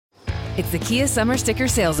It's the Kia Summer Sticker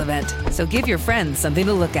Sales Event, so give your friends something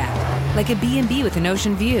to look at, like a B&B with an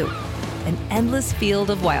ocean view, an endless field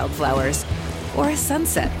of wildflowers, or a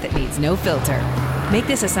sunset that needs no filter. Make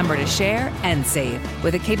this a summer to share and save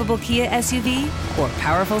with a capable Kia SUV or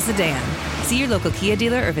powerful sedan. See your local Kia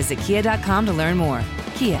dealer or visit kia.com to learn more.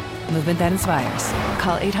 Kia, movement that inspires.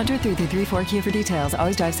 Call 800-3334-KIA for details.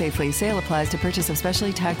 Always drive safely. Sale applies to purchase of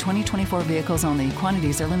specially tagged 2024 vehicles only.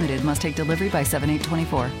 Quantities are limited. Must take delivery by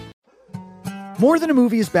 7/8/24. More Than a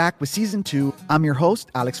Movie is back with Season 2. I'm your host,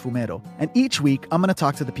 Alex Fumero, and each week I'm going to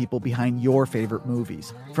talk to the people behind your favorite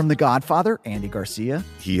movies. From The Godfather, Andy Garcia.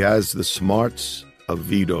 He has the smarts of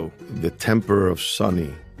Vito, the temper of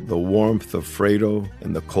Sonny, the warmth of Fredo,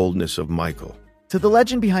 and the coldness of Michael. To the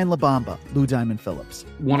legend behind La Bamba, Lou Diamond Phillips.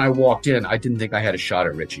 When I walked in, I didn't think I had a shot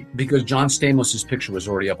at Richie because John Stamos' picture was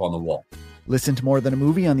already up on the wall. Listen to More Than a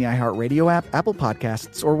Movie on the iHeartRadio app, Apple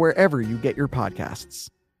Podcasts, or wherever you get your podcasts.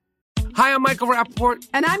 Hi, I'm Michael Rappaport.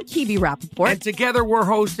 And I'm Kibi Rappaport. And together we're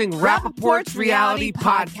hosting Rappaport's Reality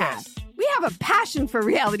Podcast. We have a passion for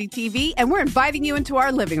reality TV, and we're inviting you into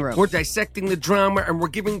our living room. We're dissecting the drama, and we're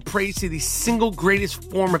giving praise to the single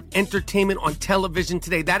greatest form of entertainment on television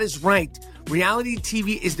today. That is right. Reality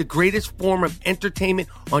TV is the greatest form of entertainment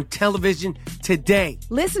on television today.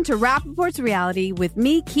 Listen to Rappaport's Reality with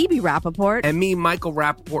me, Kibi Rappaport. And me, Michael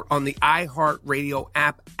Rappaport, on the iHeartRadio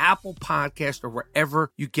app, Apple Podcast, or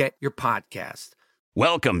wherever you get your podcast.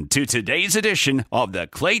 Welcome to today's edition of the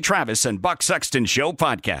Clay Travis and Buck Sexton Show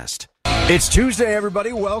podcast. It's Tuesday,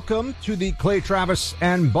 everybody. Welcome to the Clay Travis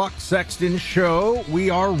and Buck Sexton Show. We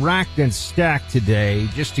are racked and stacked today.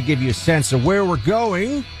 Just to give you a sense of where we're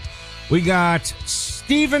going, we got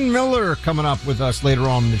Stephen Miller coming up with us later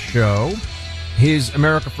on in the show. His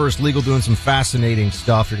America First Legal doing some fascinating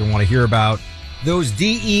stuff. You're going to want to hear about those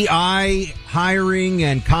DEI hiring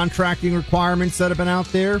and contracting requirements that have been out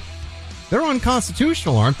there. They're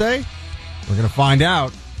unconstitutional, aren't they? We're going to find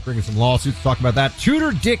out. Bringing some lawsuits to talk about that.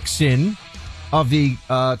 Tudor Dixon of the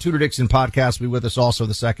Tudor Dixon podcast will be with us also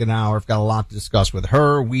the second hour. I've got a lot to discuss with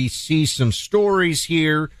her. We see some stories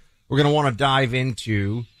here we're going to want to dive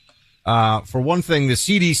into. For one thing, the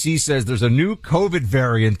CDC says there's a new COVID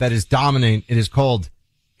variant that is dominant. It is called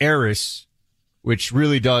Eris, which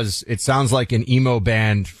really does, it sounds like an emo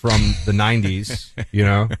band from the 90s, you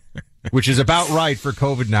know, which is about right for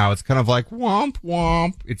COVID now. It's kind of like womp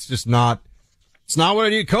womp. It's just not. It's not what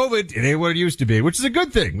it is. COVID, it ain't what it used to be, which is a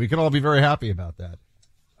good thing. We can all be very happy about that.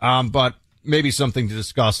 But maybe something to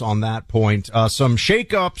discuss on that point. Some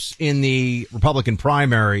shakeups in the Republican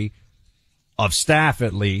primary of staff,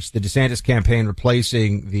 at least. The DeSantis campaign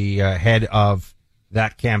replacing the head of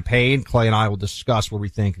that campaign. Clay and I will discuss where we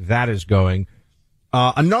think that is going.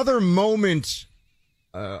 Another moment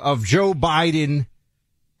of Joe Biden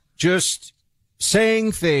just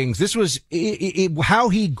saying things. This was how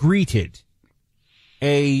he greeted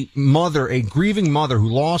a grieving mother who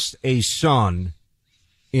lost a son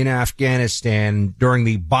in Afghanistan during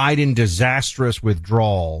the Biden disastrous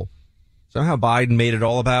withdrawal. Somehow Biden made it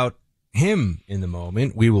all about him in the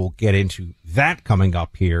moment. We will get into that coming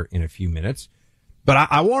up here in a few minutes. But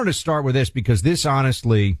I wanted to start with this because this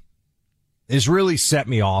honestly has really set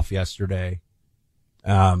me off yesterday.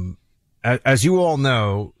 As you all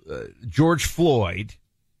know, George Floyd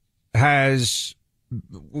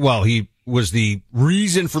he was the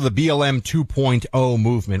reason for the BLM 2.0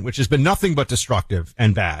 movement, which has been nothing but destructive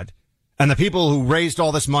and bad. And the people who raised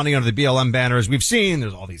all this money under the BLM banner, as we've seen,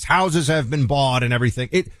 there's all these houses have been bought and everything.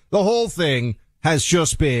 The whole thing has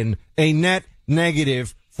just been a net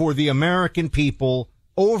negative for the American people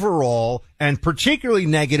overall, and particularly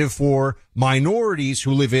negative for minorities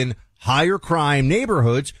who live in higher crime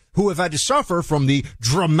neighborhoods who have had to suffer from the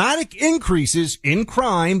dramatic increases in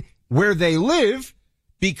crime where they live,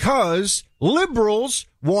 because liberals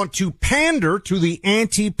want to pander to the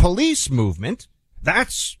anti-police movement.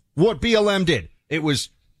 That's what BLM did. It was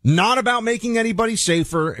not about making anybody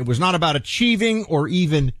safer. It was not about achieving or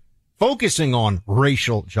even focusing on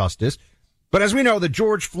racial justice. But as we know, the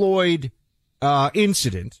George Floyd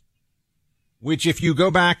incident, which if you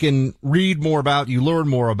go back and read more about, you learn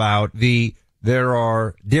more about, there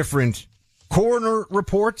are different coroner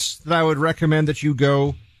reports that I would recommend that you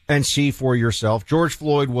go and see for yourself. George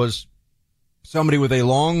Floyd was somebody with a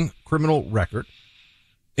long criminal record,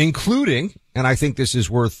 including, and I think this is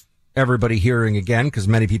worth everybody hearing again because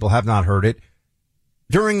many people have not heard it,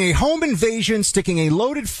 during a home invasion, sticking a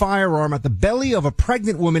loaded firearm at the belly of a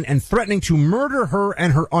pregnant woman and threatening to murder her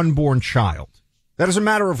and her unborn child. That is a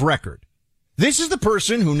matter of record. This is the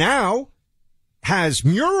person who now has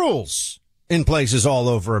murals in places all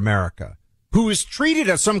over America, who is treated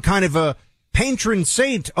as some kind of a patron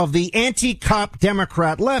saint of the anti-cop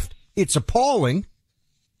Democrat left. It's appalling.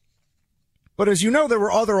 But as you know, there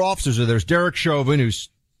were other officers. There's Derek Chauvin, who's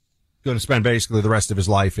going to spend basically the rest of his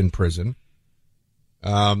life in prison.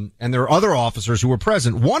 And there are other officers who were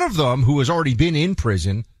present. One of them, who has already been in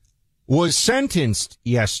prison, was sentenced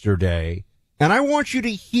yesterday. And I want you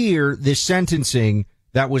to hear this sentencing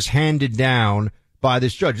that was handed down by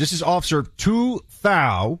this judge. This is Officer Tu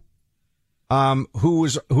Thao,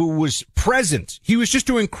 who was present. He was just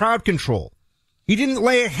doing crowd control. He didn't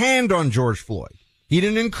lay a hand on George Floyd. He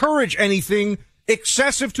didn't encourage anything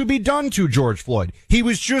excessive to be done to George Floyd. He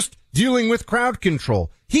was just dealing with crowd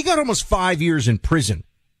control. He got almost 5 years in prison,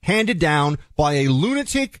 handed down by a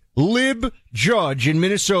lunatic lib judge in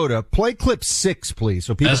Minnesota. Play clip 6, please,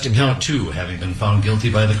 so people As to can hear. count 2, having been found guilty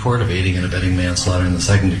by the court of aiding and abetting manslaughter in the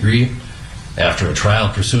second degree, after a trial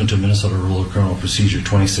pursuant to Minnesota Rule of Criminal Procedure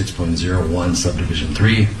 26.01, Subdivision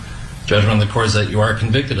 3, judgment of the court is that you are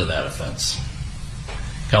convicted of that offense.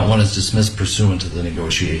 Count 1 is dismissed pursuant to the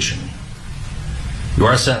negotiation. You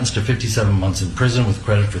are sentenced to 57 months in prison with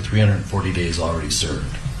credit for 340 days already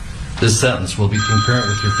served. This sentence will be concurrent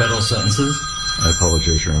with your federal sentences. I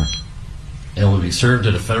apologize, Your Honor. And will be served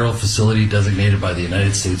at a federal facility designated by the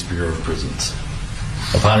United States Bureau of Prisons.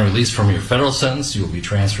 Upon release from your federal sentence, you will be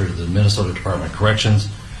transferred to the Minnesota Department of Corrections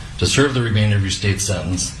to serve the remainder of your state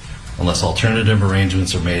sentence unless alternative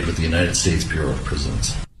arrangements are made with the United States Bureau of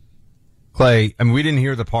Prisons. Clay, I mean, we didn't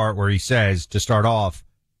hear the part where he says, to start off,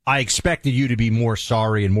 I expected you to be more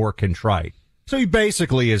sorry and more contrite. So he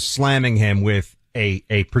basically is slamming him with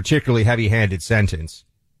a particularly heavy-handed sentence.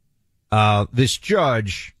 This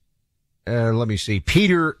judge, let me see,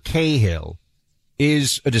 Peter Cahill,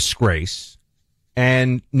 is a disgrace.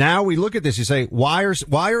 And now we look at this, you say, why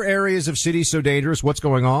are areas of cities so dangerous? What's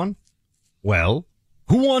going on? Well,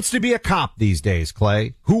 who wants to be a cop these days,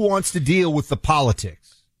 Clay? Who wants to deal with the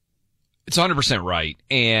politics? It's 100% right.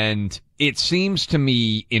 And it seems to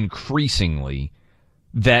me increasingly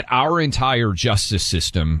that our entire justice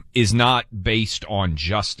system is not based on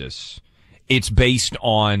justice. It's based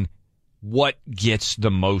on what gets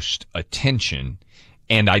the most attention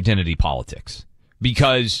and identity politics.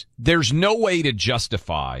 Because there's no way to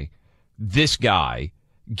justify this guy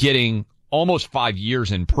getting almost 5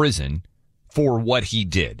 years in prison for what he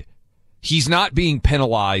did. He's not being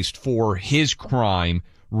penalized for his crime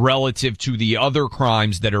relative to the other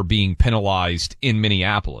crimes that are being penalized in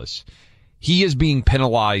Minneapolis. He is being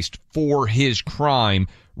penalized for his crime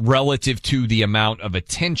relative to the amount of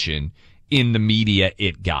attention in the media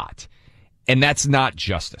it got. And that's not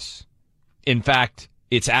justice. In fact,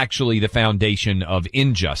 it's actually the foundation of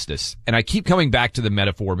injustice. And I keep coming back to the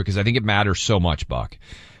metaphor because I think it matters so much, Buck.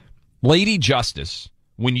 Lady Justice,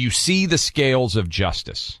 when you see the scales of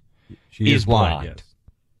justice, she is blind. Yes.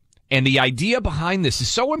 And the idea behind this is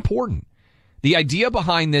so important. The idea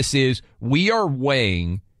behind this is we are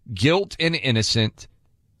weighing guilt and innocent,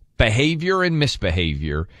 behavior and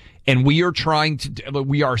misbehavior, and we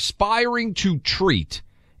are aspiring to treat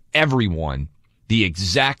everyone the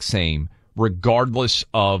exact same, regardless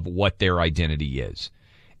of what their identity is.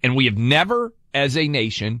 And we have never, as a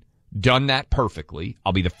nation, done that perfectly.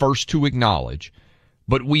 I'll be the first to acknowledge,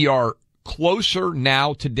 but we are closer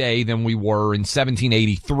now today than we were in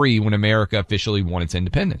 1783 when America officially won its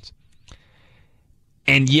independence.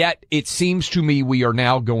 And yet it seems to me we are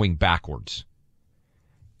now going backwards.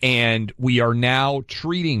 And we are now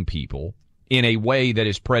treating people in a way that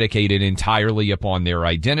is predicated entirely upon their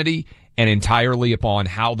identity and entirely upon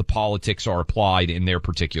how the politics are applied in their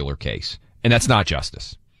particular case. And that's not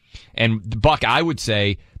justice. And Buck, I would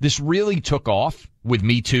say this really took off with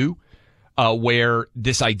Me Too. Where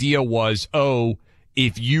this idea was,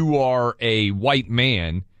 if you are a white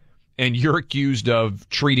man and you're accused of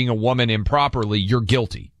treating a woman improperly, you're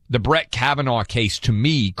guilty. The Brett Kavanaugh case, to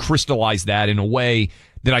me, crystallized that in a way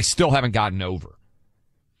that I still haven't gotten over.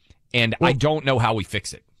 And I don't know how we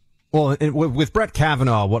fix it. Well, with Brett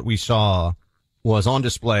Kavanaugh, what we saw was on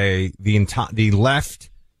display the left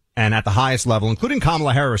and at the highest level, including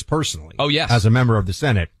Kamala Harris personally. Oh, yes. As a member of the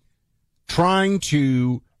Senate, trying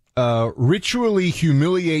to ritually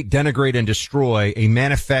humiliate, denigrate, and destroy a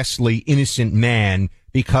manifestly innocent man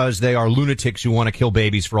because they are lunatics who want to kill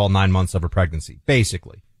babies for all 9 months of a pregnancy.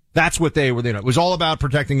 Basically, that's what they were. It was all about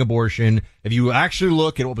protecting abortion. If you actually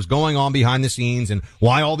look at what was going on behind the scenes and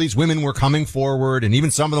why all these women were coming forward, and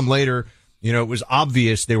even some of them later, it was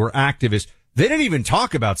obvious they were activists. They didn't even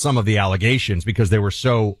talk about some of the allegations because they were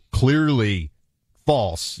so clearly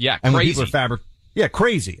false. Yeah, and crazy. When people are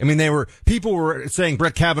crazy. I mean, people were saying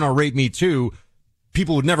Brett Kavanaugh raped me too.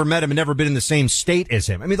 people who'd never met him and never been in the same state as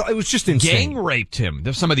him. I mean, it was just insane. Gang raped him.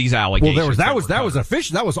 There's some of these allegations. Well, that was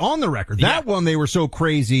official. That was on the record. That one, they were so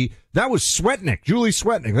crazy. That was Swetnick, Julie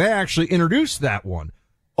Swetnick. They actually introduced that one.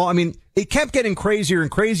 Oh, I mean, it kept getting crazier and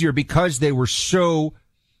crazier because they were so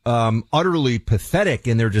utterly pathetic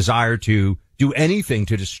in their desire to do anything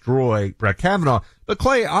to destroy Brett Kavanaugh. But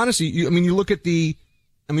Clay, honestly, you look at the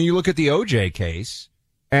OJ case,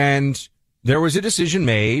 and there was a decision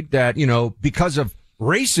made that, because of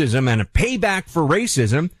racism and a payback for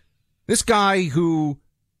racism, this guy who,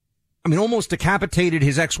 almost decapitated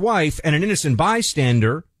his ex-wife and an innocent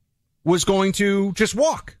bystander was going to just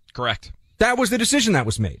walk. Correct. That was the decision that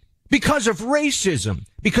was made. Because of racism,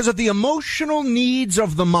 because of the emotional needs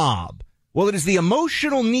of the mob. Well, it is the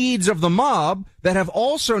emotional needs of the mob that have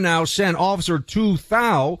also now sent Officer Tu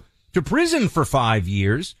Thao to prison for 5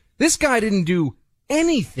 years. This guy didn't do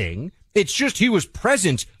anything. It's just he was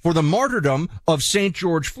present for the martyrdom of St.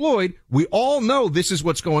 George Floyd. We all know this is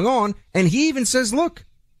what's going on. And he even says, look,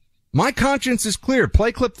 my conscience is clear.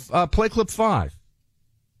 Play clip 5.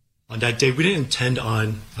 On that day, I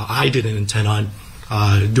didn't intend on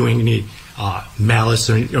doing any malice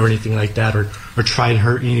or anything like that, or try to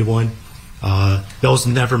hurt anyone. That was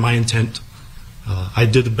never my intent. I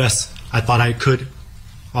did the best I thought I could.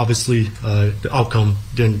 Obviously, the outcome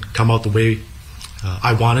didn't come out the way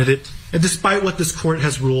I wanted it. And despite what this court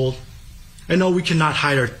has ruled, I know we cannot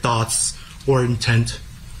hide our thoughts or intent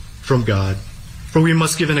from God, for we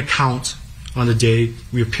must give an account on the day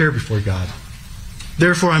we appear before God.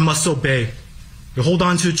 Therefore, I must obey and hold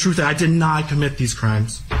on to the truth that I did not commit these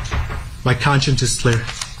crimes. My conscience is clear.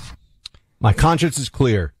 My conscience is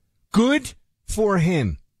clear. Good for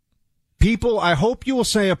him. People, I hope you will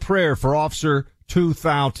say a prayer for Officer Tu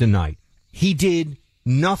Thao tonight. He did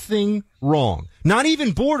nothing wrong. Not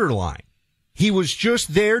even borderline. He was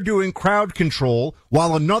just there doing crowd control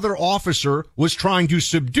while another officer was trying to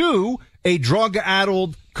subdue a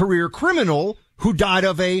drug-addled career criminal who died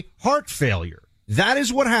of a heart failure. That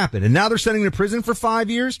is what happened. And now they're sending him to prison for 5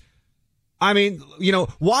 years. Clay,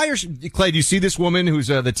 do you see this woman who's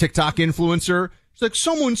the TikTok influencer? She's like,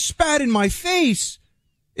 someone spat in my face.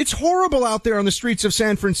 It's horrible out there on the streets of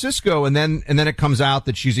San Francisco. And then it comes out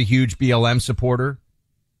that she's a huge BLM supporter.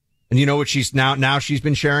 And you know what she's now she's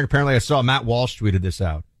been sharing? Apparently I saw Matt Walsh tweeted this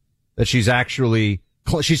out, that she's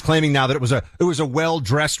claiming now that it was a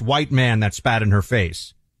well-dressed white man that spat in her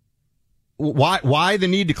face. Why the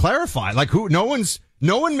need to clarify? Like no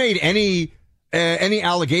one made any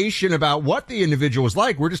allegation about what the individual was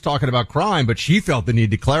like. We're just talking about crime, but she felt the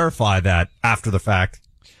need to clarify that after the fact.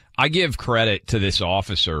 I give credit to this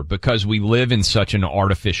officer because we live in such an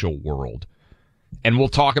artificial world. And we'll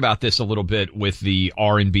talk about this a little bit with the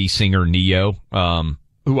R&B singer Neo,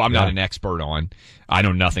 who I'm not an expert on. I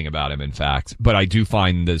know nothing about him, in fact, but I do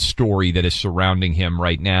find the story that is surrounding him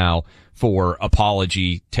right now for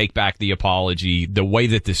apology, take back the apology, the way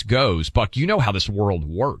that this goes. Buck, you know how this world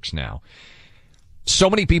works now. So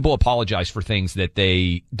many people apologize for things that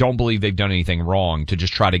they don't believe they've done anything wrong to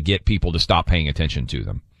just try to get people to stop paying attention to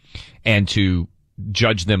them and to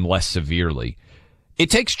judge them less severely. It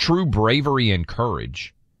takes true bravery and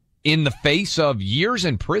courage in the face of years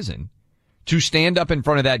in prison to stand up in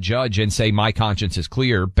front of that judge and say, my conscience is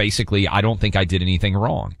clear. Basically, I don't think I did anything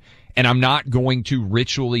wrong. And I'm not going to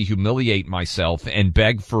ritually humiliate myself and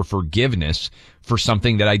beg for forgiveness for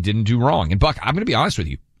something that I didn't do wrong. And Buck, I'm going to be honest with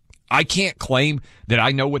you. I can't claim that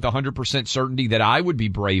I know with 100% certainty that I would be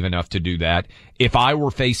brave enough to do that if I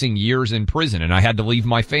were facing years in prison and I had to leave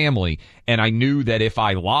my family. And I knew that if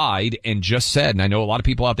I lied and just said, and I know a lot of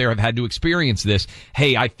people out there have had to experience this,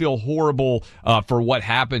 hey, I feel horrible for what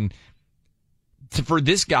happened. For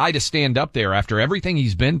this guy to stand up there after everything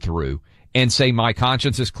he's been through and say, my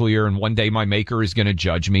conscience is clear and one day my maker is going to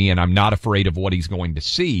judge me and I'm not afraid of what he's going to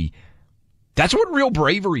see. That's what real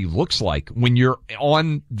bravery looks like when you're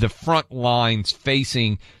on the front lines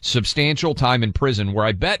facing substantial time in prison, where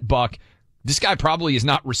I bet, Buck, this guy probably is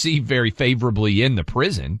not received very favorably in the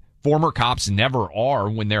prison. Former cops never are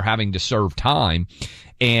when they're having to serve time.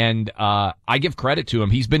 And I give credit to him.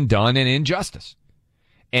 He's been done an injustice.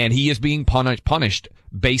 And he is being punished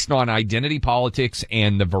based on identity politics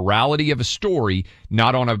and the virality of a story,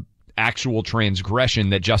 not on an actual transgression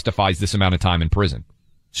that justifies this amount of time in prison.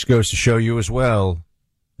 Just goes to show you as well,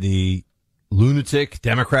 the lunatic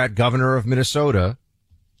Democrat governor of Minnesota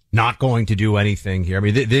not going to do anything here. I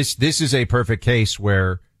mean, this is a perfect case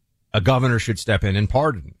where a governor should step in and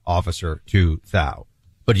pardon Officer Tu Thao.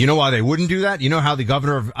 But you know why they wouldn't do that? You know how the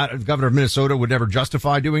governor of Minnesota would never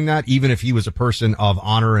justify doing that, even if he was a person of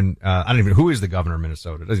honor. And I don't even know who is the governor of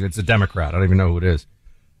Minnesota. It's a Democrat. I don't even know who it is.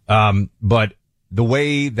 But the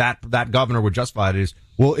way that governor would justify it is,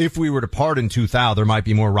 well, if we were to pardon 2,000, there might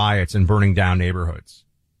be more riots and burning down neighborhoods.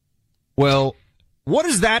 Well, what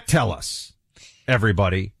does that tell us,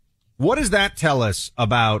 everybody? What does that tell us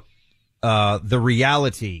about the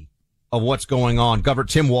reality of what's going on? Governor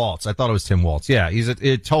Tim Walz. I thought it was Tim Walz. Yeah, he's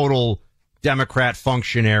a total Democrat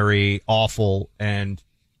functionary, awful, and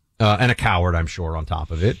a coward, I'm sure, on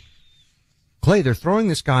top of it. Clay, they're throwing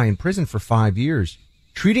this guy in prison for 5 years,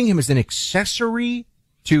 treating him as an accessory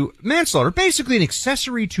to manslaughter, basically an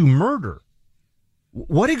accessory to murder.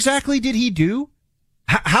 What exactly did he do?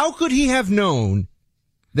 How could he have known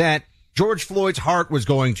that George Floyd's heart was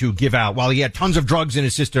going to give out while he had tons of drugs in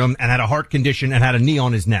his system and had a heart condition and had a knee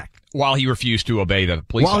on his neck? While he refused to obey the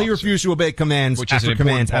police officer. He refused to obey commands which is after an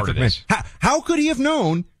commands important part after commands. How could he have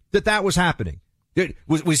known that was happening?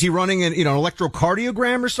 Was he running an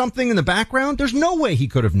electrocardiogram or something in the background? There's no way he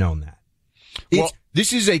could have known that.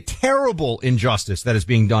 This is a terrible injustice that is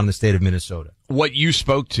being done in the state of Minnesota. What you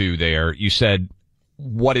spoke to there, you said,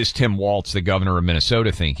 what is Tim Walz, the governor of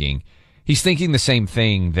Minnesota, thinking? He's thinking the same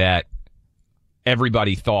thing that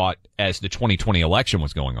everybody thought as the 2020 election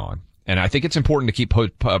was going on. And I think it's important to keep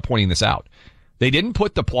pointing this out. They didn't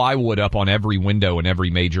put the plywood up on every window in every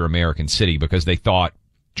major American city because they thought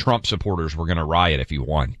Trump supporters were going to riot if he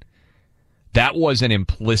won. That was an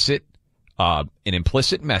implicit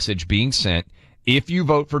message being sent. If you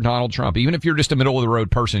vote for Donald Trump, even if you're just a middle of the road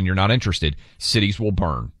person and you're not interested, cities will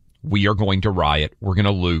burn. We are going to riot. We're going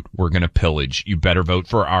to loot. We're going to pillage. You better vote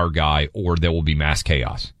for our guy or there will be mass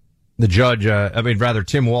chaos. The judge,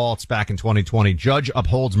 Tim Walz back in 2020, judge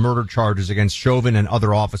upholds murder charges against Chauvin and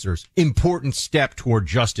other officers. Important step toward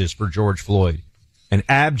justice for George Floyd. An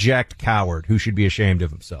abject coward who should be ashamed of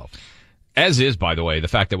himself. As is, by the way, the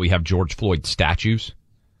fact that we have George Floyd statues.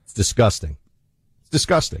 It's disgusting.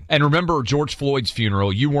 Disgusting. And remember George Floyd's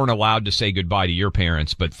funeral, you weren't allowed to say goodbye to your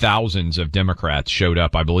parents, but thousands of Democrats showed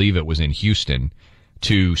up, I believe it was in Houston,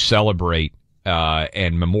 to celebrate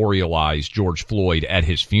and memorialize George Floyd at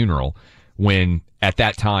his funeral, when at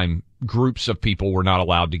that time groups of people were not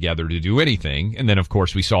allowed together to do anything. And then, of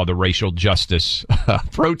course, we saw the racial justice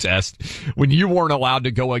protest. When you weren't allowed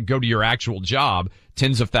to go to your actual job,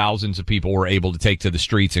 tens of thousands of people were able to take to the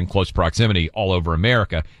streets in close proximity all over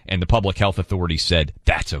America, and the public health authorities said,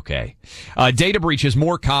 that's okay. Data breach is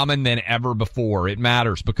more common than ever before. It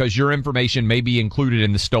matters because your information may be included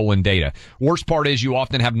in the stolen data. Worst part is you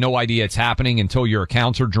often have no idea it's happening until your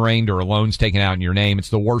accounts are drained or a loan's taken out in your name. It's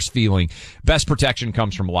the worst feeling. Best protection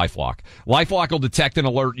comes from LifeLock. LifeLock will detect and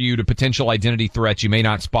alert you to potential identity threats you may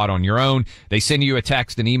not spot on your own. They send you a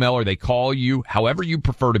text, an email, or they call you, however you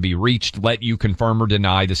prefer to be reached, let you confirm or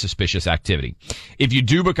deny the suspicious activity. If you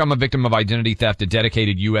do become a victim of identity theft, a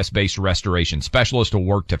dedicated U.S.-based restoration specialist will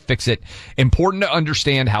work to fix it. Important to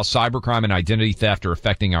understand how cybercrime and identity theft are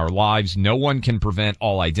affecting our lives. No one can prevent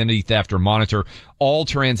all identity theft or monitor all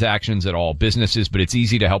transactions at all businesses, but it's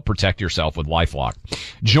easy to help protect yourself with LifeLock.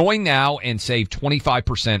 Join now and save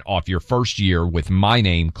 25% off your first year with my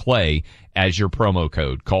name, Clay, as your promo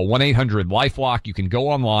code. Call 1-800-LifeLock. You can go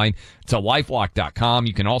online to LifeLock.com.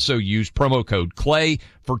 You can also use promo code Clay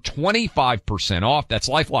for 25% off. That's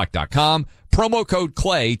LifeLock.com. Promo code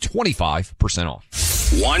Clay, 25% off.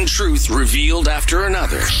 One truth revealed after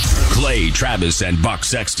another. Clay Travis and Buck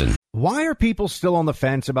Sexton. Why are people still on the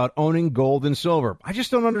fence about owning gold and silver? I just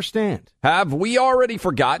don't understand. Have we already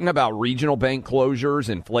forgotten about regional bank closures,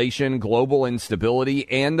 inflation, global instability,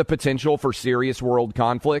 and the potential for serious world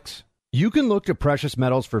conflicts? You can look to precious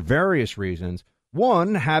metals for various reasons.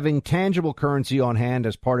 1, having tangible currency on hand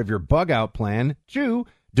as part of your bug-out plan. 2,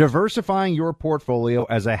 diversifying your portfolio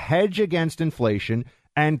as a hedge against inflation.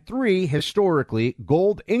 And 3, historically,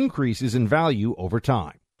 gold increases in value over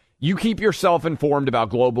time. You keep yourself informed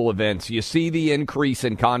about global events. You see the increase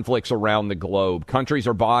in conflicts around the globe. Countries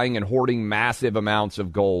are buying and hoarding massive amounts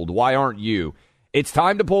of gold. Why aren't you? It's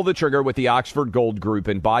time to pull the trigger with the Oxford Gold Group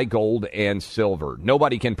and buy gold and silver.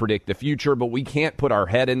 Nobody can predict the future, but we can't put our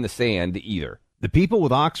head in the sand either. The people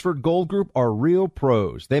with Oxford Gold Group are real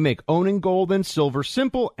pros. They make owning gold and silver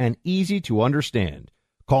simple and easy to understand.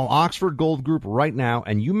 Call Oxford Gold Group right now,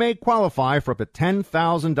 and you may qualify for up to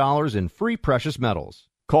 $10,000 in free precious metals.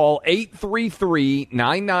 Call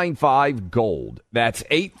 833-995-GOLD. That's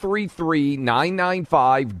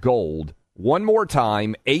 833-995-GOLD. One more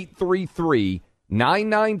time,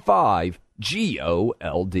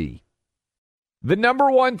 833-995-GOLD. The number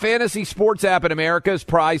one fantasy sports app in America is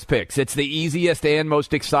Prize Picks. It's the easiest and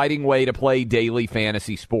most exciting way to play daily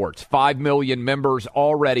fantasy sports. 5 million members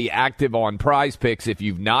already active on Prize Picks. If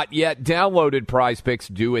you've not yet downloaded Prize Picks,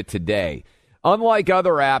 do it today. Unlike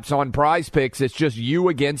other apps on Prize Picks, it's just you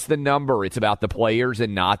against the number. It's about the players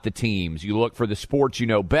and not the teams. You look for the sports you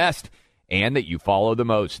know best and that you follow the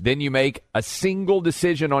most. Then you make a single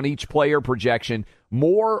decision on each player projection,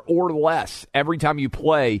 more or less. Every time you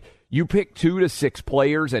play, you pick 2 to 6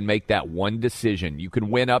 players and make that one decision. You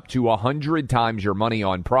can win up to 100 times your money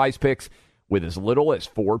on Prize Picks with as little as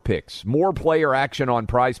 4 picks. More player action on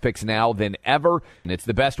Prize Picks now than ever, and it's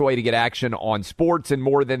the best way to get action on sports in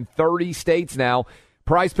more than 30 states now.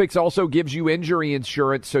 Prize Picks also gives you injury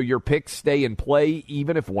insurance, so your picks stay in play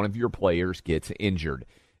even if one of your players gets injured.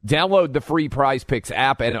 Download the free Prize Picks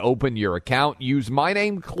app and open your account. Use my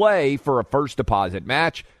name, Clay, for a first deposit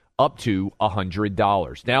match up to $100.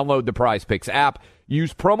 Download the Prize Picks app.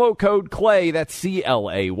 Use promo code CLAY, that's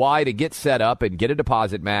C-L-A-Y, to get set up and get a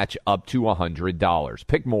deposit match up to $100.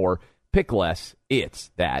 Pick more, pick less. It's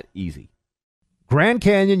that easy. Grand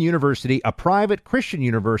Canyon University, a private Christian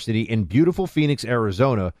university in beautiful Phoenix,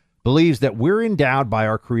 Arizona, believes that we're endowed by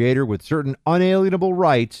our Creator with certain unalienable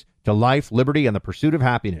rights to life, liberty, and the pursuit of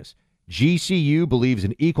happiness. GCU believes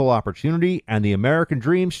in equal opportunity, and the American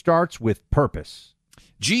dream starts with purpose.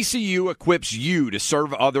 GCU equips you to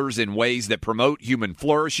serve others in ways that promote human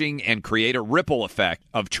flourishing and create a ripple effect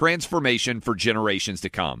of transformation for generations to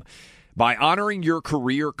come. By honoring your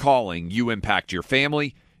career calling, you impact your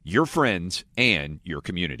family, your friends, and your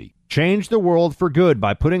community. Change the world for good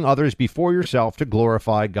by putting others before yourself to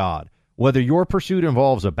glorify God. Whether your pursuit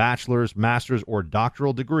involves a bachelor's, master's, or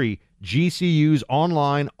doctoral degree, GCU's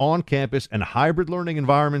online, on-campus, and hybrid learning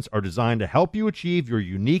environments are designed to help you achieve your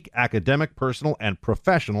unique academic, personal, and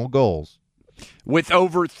professional goals. With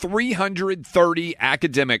over 330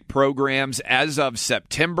 academic programs as of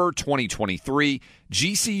September 2023,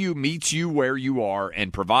 GCU meets you where you are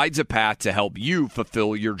and provides a path to help you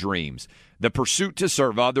fulfill your dreams. The pursuit to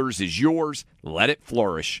serve others is yours. Let it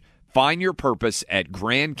flourish. Find your purpose at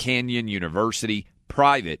Grand Canyon University,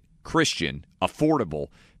 private, Christian, affordable.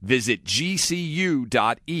 Visit gcu.edu.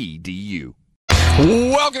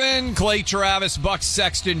 Welcome in, Clay Travis, Buck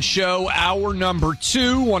Sexton Show, hour number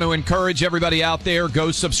 2. Want to encourage everybody out there, go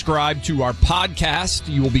subscribe to our podcast.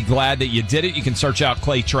 You will be glad that you did it. You can search out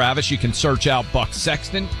Clay Travis. You can search out Buck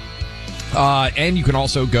Sexton. And you can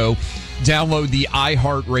also go download the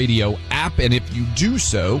iHeartRadio app. And if you do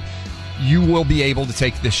so, you will be able to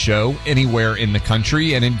take this show anywhere in the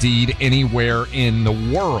country and indeed anywhere in the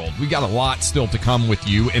world. We got a lot still to come with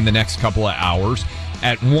you in the next couple of hours.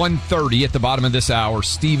 At 1:30 at the bottom of this hour,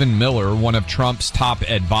 Stephen Miller, one of Trump's top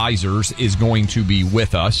advisors, is going to be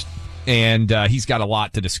with us. And he's got a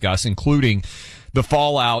lot to discuss, including the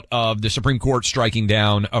fallout of the Supreme Court striking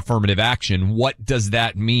down affirmative action. What does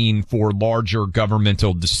that mean for larger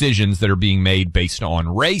governmental decisions that are being made based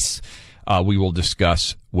on race? We will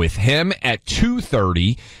discuss with him at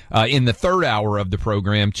 2:30 in the third hour of the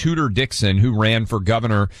program. Tudor Dixon, who ran for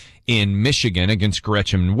governor in Michigan against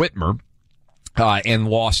Gretchen Whitmer, and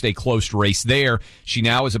lost a close race there. She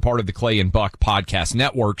now is a part of the Clay and Buck podcast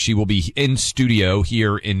network. She will be in studio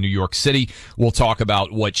here in New York City. We'll talk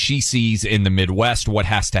about what she sees in the Midwest, what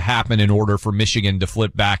has to happen in order for Michigan to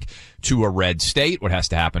flip back to a red state, what has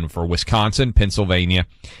to happen for Wisconsin, Pennsylvania,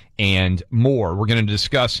 and more. We're going to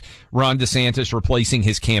discuss Ron DeSantis replacing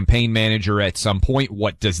his campaign manager at some point.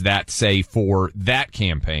 What does that say for that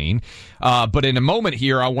campaign? But in a moment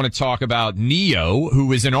here, I want to talk about Ne-Yo,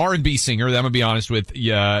 who is an R&B singer. I'm going to be honest with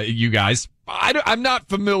you guys. I'm not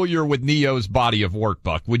familiar with Ne-Yo's body of work,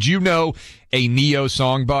 Buck. Would you know a Ne-Yo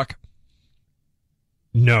song, Buck?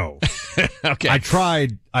 No. Okay. I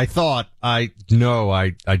tried. I thought. I do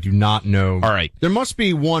not know. All right. There must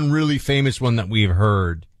be one really famous one that we've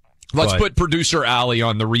heard. Let's put producer Allie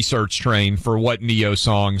on the research train for what Ne-Yo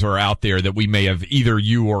songs are out there that we may have either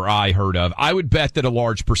you or I heard of. I would bet that a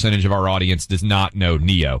large percentage of our audience does not know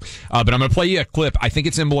Ne-Yo. But I'm going to play you a clip. I think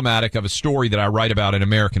it's emblematic of a story that I write about in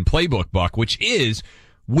American Playbook, Buck, which is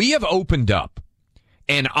we have opened up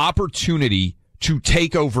an opportunity to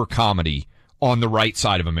take over comedy on the right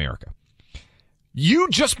side of America. You,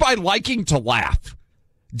 just by liking to laugh,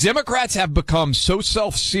 Democrats have become so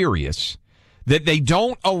self-serious that they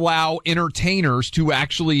don't allow entertainers to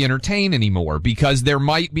actually entertain anymore because there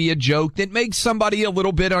might be a joke that makes somebody a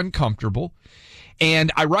little bit uncomfortable.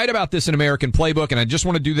 And I write about this in American Playbook, and I just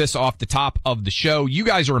want to do this off the top of the show. You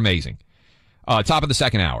guys are amazing. Top of the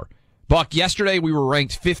second hour. Buck, yesterday we were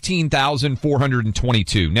ranked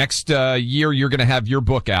 15,422. Next year, you're going to have your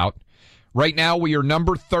book out. Right now, we are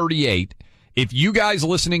number 38. If you guys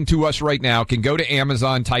listening to us right now can go to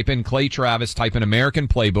Amazon, type in Clay Travis, type in American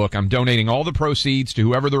Playbook. I'm donating all the proceeds to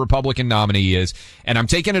whoever the Republican nominee is. And I'm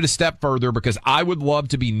taking it a step further because I would love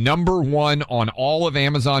to be number one on all of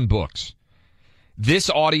Amazon books. This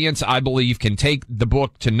audience, I believe, can take the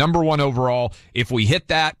book to number 1 overall. If we hit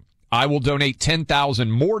that, I will donate $10,000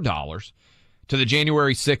 more to the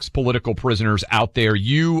January 6th political prisoners out there.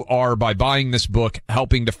 You are, by buying this book,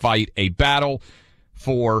 helping to fight a battle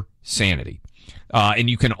for sanity. And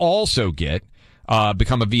you can also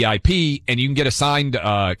become a VIP, and you can get a signed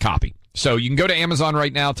copy. So you can go to Amazon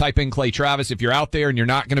right now, type in Clay Travis. If you're out there and you're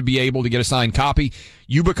not going to be able to get a signed copy,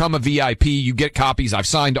 you become a VIP. You get copies. I've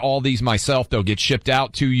signed all these myself. They'll get shipped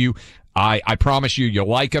out to you. I promise you'll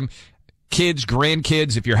like them. Kids,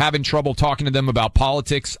 grandkids, if you're having trouble talking to them about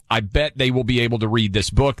politics, I bet they will be able to read this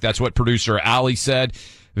book. That's what producer Ali said.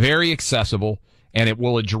 Very accessible, and it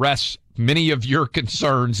will address many of your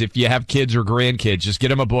concerns if you have kids or grandkids. Just get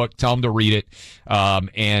them a book, tell them to read it.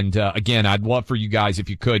 Again, I'd love for you guys, if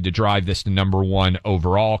you could, to drive this to number 1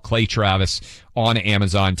 overall. Clay Travis on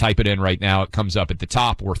Amazon. Type it in right now. It comes up at the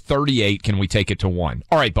top. We're 38. Can we take it to 1?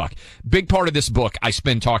 All right, Buck. Big part of this book I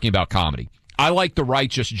spend talking about comedy. I like The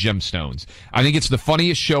Righteous Gemstones. I think it's the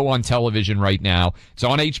funniest show on television right now. It's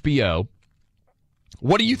on HBO.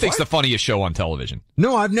 What do you think's the funniest show on television?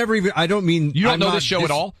 No, I've never even. I don't mean you don't know this show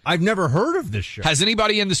at all. I've never heard of this show. Has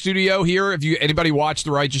anybody in the studio here? Anybody watched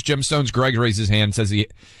The Righteous Gemstones? Greg raised his hand. Says he.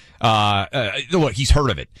 Look, he's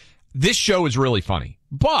heard of it. This show is really funny,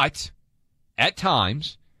 but at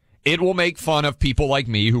times it will make fun of people like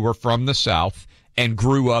me who are from the South and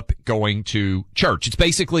grew up going to church. It's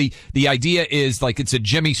basically, the idea is like it's a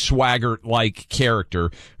Jimmy Swaggart-like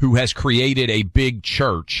character who has created a big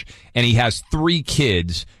church, and he has 3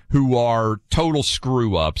 kids who are total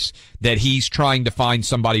screw-ups that he's trying to find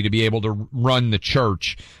somebody to be able to run the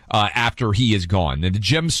church after he is gone. And the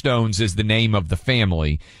Gemstones is the name of the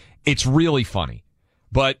family. It's really funny.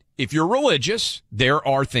 But if you're religious, there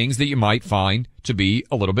are things that you might find to be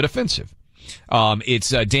a little bit offensive. It's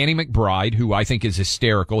Danny McBride, who I think is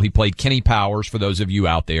hysterical. He played Kenny Powers, for those of you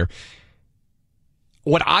out there.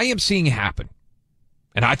 What I am seeing happen,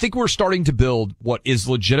 and I think we're starting to build what is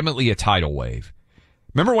legitimately a tidal wave.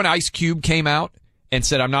 Remember when Ice Cube came out and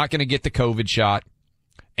said, I'm not going to get the COVID shot?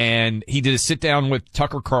 And he did a sit down with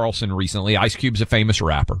Tucker Carlson recently. Ice Cube's a famous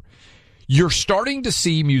rapper. You're starting to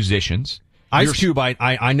see musicians. Ice Cube,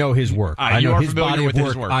 I know his work. I know his body of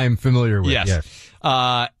work. I am familiar with. Yes.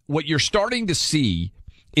 What you're starting to see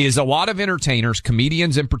is a lot of entertainers,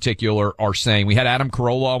 comedians in particular, are saying, we had Adam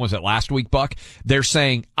Carolla on, was it last week, Buck? They're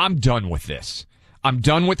saying, I'm done with this. I'm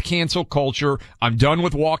done with cancel culture. I'm done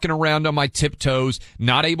with walking around on my tiptoes,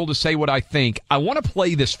 not able to say what I think. I want to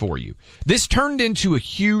play this for you. This turned into a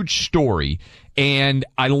huge story, and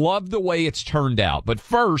I love the way it's turned out. But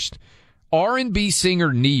first, R&B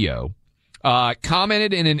singer Ne-Yo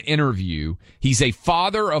commented in an interview. He's a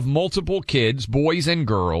father of multiple kids, boys and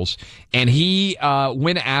girls, and he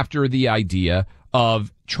went after the idea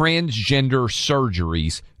of transgender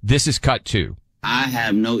surgeries. This is cut 2. I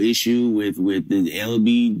have no issue with the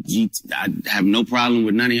LBGT. I have no problem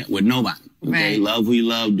with nobody. Okay, right. Love who you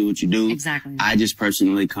love, do what you do. Exactly. I just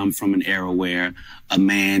personally come from an era where a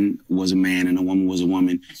man was a man and a woman was a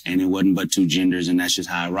woman, and it wasn't but 2 genders, and that's just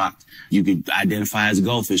how I rocked. You could identify as a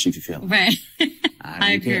goldfish if you feel it. Right.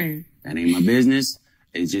 I agree. Care. That ain't my business.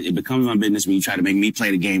 It becomes my business when you try to make me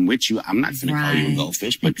play the game with you. I'm not going to call you a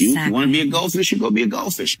goldfish, but you want to be a goldfish, you go be a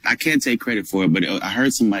goldfish. I can't take credit for it, but I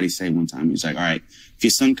heard somebody say one time, he's like, all right, if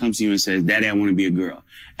your son comes to you and says, Daddy, I want to be a girl.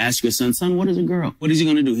 Ask your son, what is a girl? What is he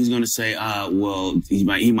going to do? He's going to say, well, he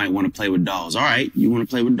might want to play with dolls. All right, you want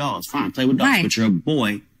to play with dolls. Fine, play with dolls. Right. But you're a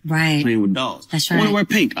boy playing with dolls. That's right. I want to wear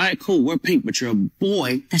pink. All right, cool, wear pink. But you're a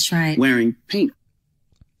boy That's right. wearing pink.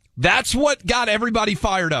 That's what got everybody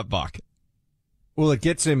fired up, Buck. Well, it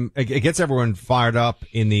gets everyone fired up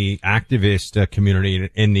in the activist community,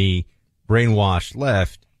 in the brainwashed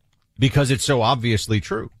left, because it's so obviously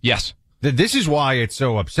true. Yes. This is why it's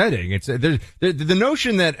so upsetting. It's the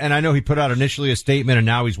notion that, and I know he put out initially a statement and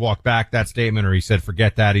now he's walked back that statement, or he said,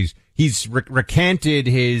 forget that. He's recanted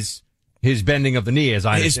his bending of the knee, as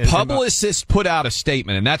I understand. His publicist put out a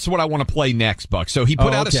statement, and that's what I want to play next, Buck. So he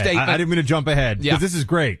put out a statement. I didn't mean to jump ahead. Yeah. This is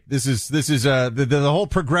great. This is the whole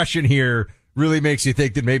progression here really makes you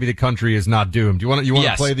think that maybe the country is not doomed. You want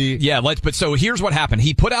to play the? Yeah, but so here's what happened.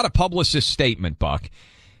 He put out a publicist statement, Buck,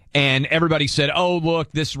 and everybody said, oh,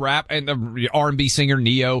 look, this rap and the R&B singer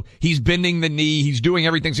Ne-Yo, he's bending the knee, he's doing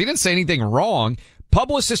everything. So he didn't say anything wrong,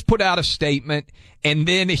 Publicist put out a statement, and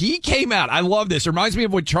then he came out. I love this. It reminds me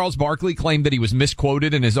of when Charles Barkley claimed that he was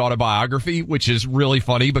misquoted in his autobiography, which is really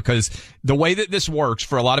funny because the way that this works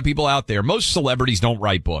for a lot of people out there, most celebrities don't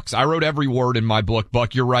write books. I wrote every word in my book.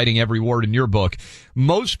 Buck, you're writing every word in your book.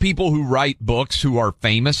 Most people who write books who are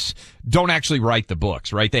famous don't actually write the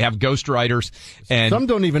books, right? They have ghostwriters, and some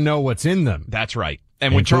don't even know what's in them. That's right.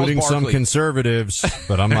 And when Charles including Barkley, some conservatives,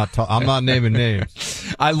 but I'm not naming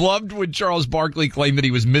names. I loved when Charles Barkley claimed that he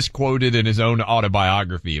was misquoted in his own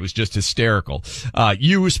autobiography. It was just hysterical.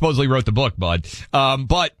 You supposedly wrote the book, bud.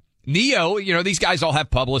 But Neo, these guys all have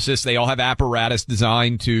publicists. They all have apparatus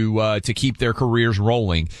designed to keep their careers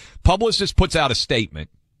rolling. Publicist puts out a statement.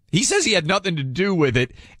 He says he had nothing to do with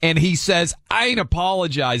it, and he says, I ain't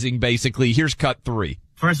apologizing, basically. Here's cut 3.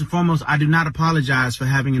 First and foremost, I do not apologize for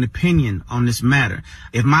having an opinion on this matter.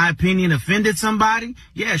 If my opinion offended somebody,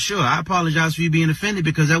 yeah, sure, I apologize for you being offended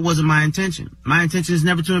because that wasn't my intention. My intention is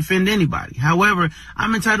never to offend anybody. However,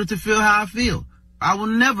 I'm entitled to feel how I feel. I will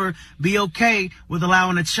never be okay with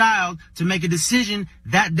allowing a child to make a decision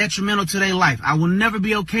that detrimental to their life. I will never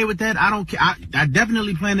be okay with that. I don't care. I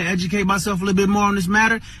definitely plan to educate myself a little bit more on this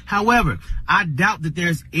matter. However, I doubt that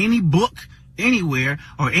there's any book anywhere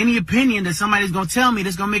or any opinion that somebody's going to tell me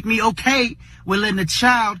that's going to make me okay with letting a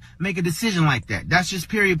child make a decision like that. That's just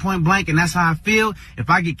period, point blank, and that's how I feel.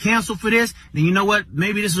 If I get canceled for this, then you know what?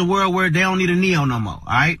 Maybe this is a world where they don't need a Neo no more, all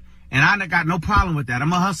right? And I got no problem with that.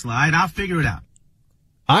 I'm a hustler, all right? I'll figure it out.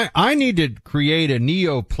 I need to create a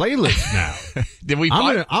Neo playlist now. Did we?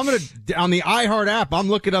 I'm gonna on the iHeart app. I'm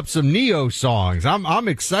looking up some Neo songs. I'm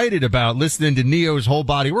excited about listening to Neo's whole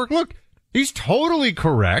body work. Look, he's totally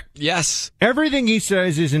correct. Yes, everything he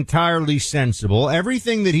says is entirely sensible.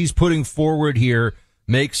 Everything that he's putting forward here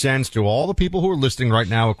makes sense to all the people who are listening right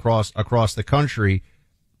now across the country.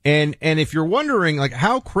 And if you're wondering, like,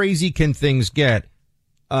 how crazy can things get?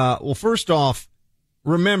 Well, first off,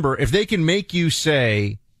 remember, if they can make you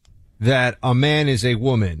say that a man is a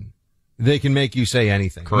woman, they can make you say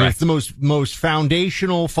anything. Correct. I mean, it's the most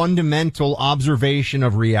foundational, fundamental observation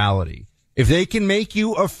of reality. If they can make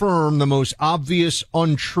you affirm the most obvious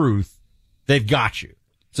untruth, they've got you.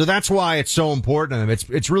 So that's why it's so important to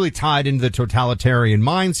them. It's really tied into the totalitarian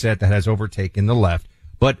mindset that has overtaken the left.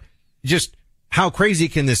 But just how crazy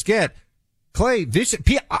can this get? Clay, this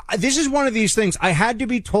is one of these things. I had to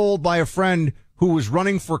be told by a friend who was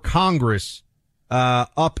running for Congress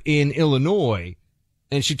up in Illinois,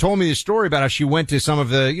 and she told me the story about how she went to some of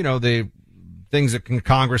the, the things that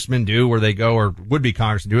congressmen do where they go, or would-be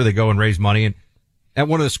congressmen do, where they go and raise money, and at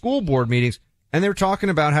one of the school board meetings, and they were talking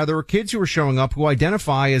about how there were kids who were showing up who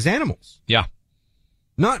identify as animals. Yeah.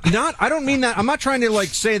 Not, I don't mean that. I'm not trying to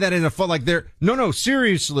say that in a fun, no,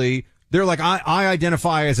 seriously. They're like, I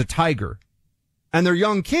identify as a tiger. And they're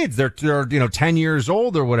young kids. They're 10 years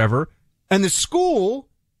old or whatever. And the school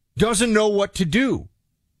doesn't know what to do,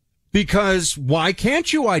 because why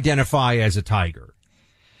can't you identify as a tiger?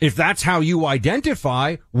 If that's how you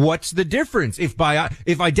identify, what's the difference? If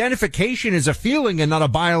identification is a feeling and not a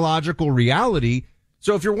biological reality.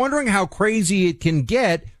 So if you're wondering how crazy it can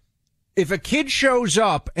get, if a kid shows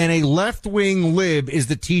up and a left-wing lib is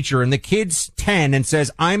the teacher and the kid's 10 and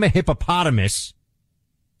says, I'm a hippopotamus,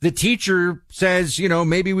 the teacher says,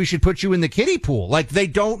 maybe we should put you in the kiddie pool. Like, they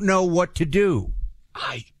don't know what to do.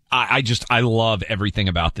 I love everything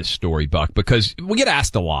about this story, Buck, because we get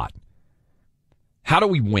asked a lot. How do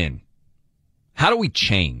we win? How do we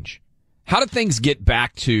change? How do things get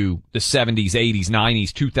back to the 70s, 80s, 90s,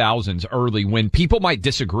 2000s early, when people might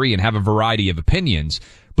disagree and have a variety of opinions,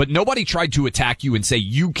 but nobody tried to attack you and say,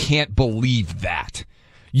 you can't believe that.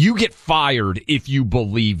 You get fired if you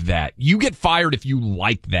believe that. You get fired if you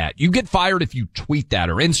like that. You get fired if you tweet that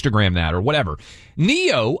or Instagram that or whatever.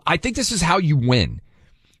 Neo, I think this is how you win.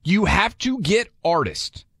 You have to get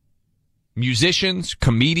artists, musicians,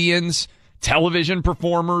 comedians, television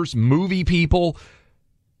performers, movie people.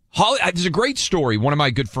 There's a great story. One of my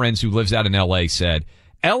good friends who lives out in L.A. said,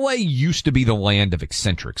 L.A. used to be the land of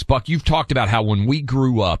eccentrics. Buck, you've talked about how when we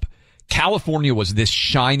grew up, California was this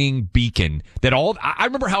shining beacon that I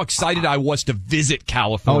remember how excited I was to visit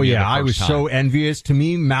California. Oh, yeah. I was so envious. To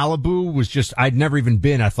me, Malibu was just, I'd never even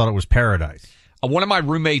been. I thought it was paradise. One of my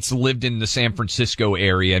roommates lived in the San Francisco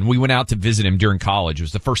area, and we went out to visit him during college. It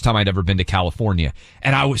was the first time I'd ever been to California.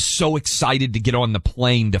 And I was so excited to get on the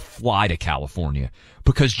plane to fly to California,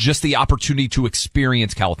 because just the opportunity to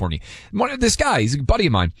experience California. This guy, he's a buddy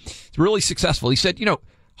of mine, he's really successful. He said,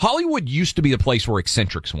 Hollywood used to be the place where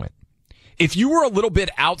eccentrics went. If you were a little bit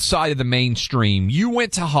outside of the mainstream, you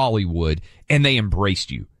went to Hollywood and they embraced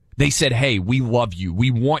you. They said, hey, we love you. We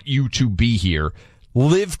want you to be here.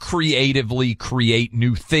 live creatively, create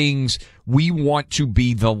new things. We want to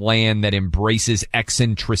be the land that embraces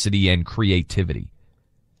eccentricity and creativity.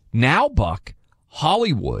 Now, Buck,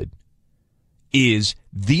 Hollywood is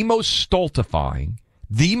the most stultifying,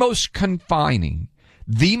 the most confining,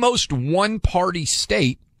 the most one-party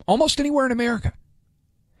state almost anywhere in America.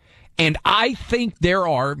 And I think there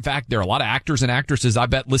are a lot of actors and actresses, I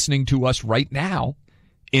bet, listening to us right now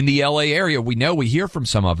in the LA area. We hear from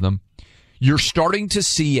some of them. You're starting to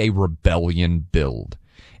see a rebellion build.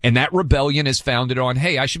 And that rebellion is founded on,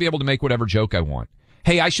 hey, I should be able to make whatever joke I want.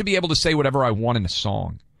 Hey, I should be able to say whatever I want in a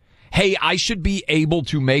song. Hey, I should be able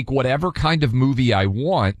to make whatever kind of movie I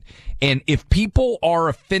want. And if people are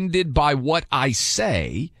offended by what I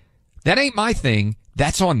say, that ain't my thing.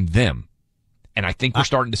 That's on them. And I think we're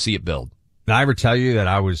starting to see it build. Did I ever tell you that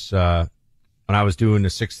I was, when I was doing the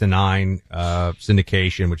 6 to 9,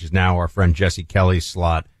 syndication, which is now our friend Jesse Kelly's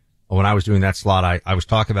slot. When I was doing that slot, I was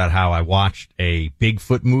talking about how I watched a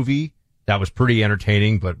Bigfoot movie that was pretty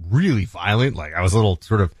entertaining, but really violent. Like I was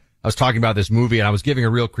talking about this movie and I was giving a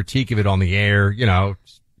real critique of it on the air,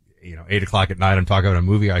 8:00 at night. I'm talking about a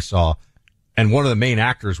movie I saw. And one of the main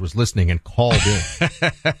actors was listening and called in.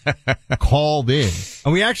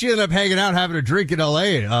 And we actually ended up hanging out, having a drink in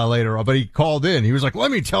LA, later on, but he called in. He was like,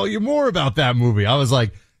 let me tell you more about that movie. I was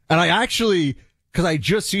like, and I actually, cause I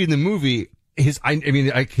just seen the movie, his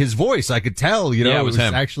voice, I could tell, it was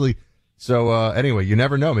him. Actually. So, anyway, you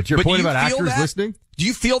never know. But your point about actors listening. Do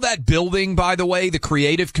you feel that building, by the way, the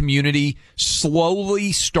creative community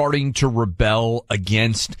slowly starting to rebel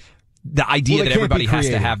against the idea that everybody has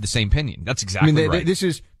to have the same opinion? That's exactly right. This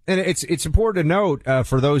is, and it's important to note,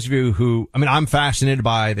 for those of you who, I'm fascinated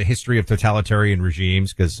by the history of totalitarian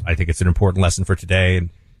regimes because I think it's an important lesson for today and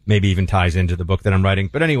maybe even ties into the book that I'm writing.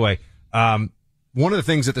 But anyway, one of the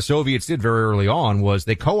things that the Soviets did very early on was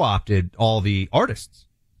they co-opted all the artists.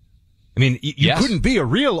 You couldn't be a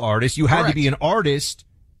real artist. You had to be an artist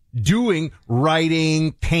doing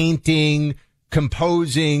writing, painting,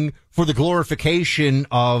 composing for the glorification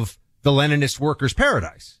of the Leninist workers'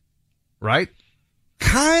 paradise, right?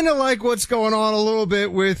 Kind of like what's going on a little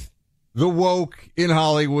bit with the woke in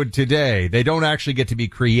Hollywood today. They don't actually get to be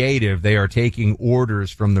creative. They are taking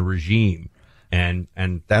orders from the regime. And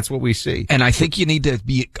that's what we see. And I think you need to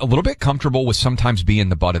be a little bit comfortable with sometimes being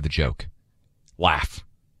the butt of the joke. Laugh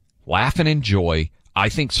and enjoy. I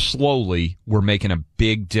think slowly we're making a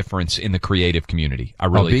big difference in the creative community. I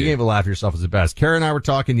really being able to laugh yourself is the best. Karen and I were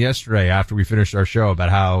talking yesterday after we finished our show about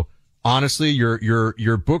how honestly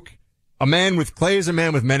your book, Clay is a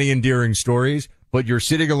man with many endearing stories, but you're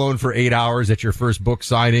sitting alone for 8 hours at your first book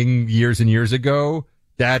signing years and years ago.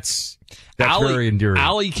 That's very endearing.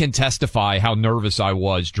 Allie can testify how nervous I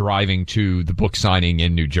was driving to the book signing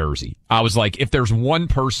in New Jersey. I was like, if there's one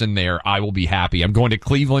person there, I will be happy. I'm going to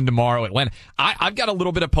Cleveland tomorrow, Atlanta. I've got a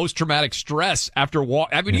little bit of post-traumatic stress after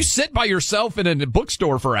you sit by yourself in a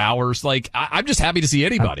bookstore for hours. Like, I'm just happy to see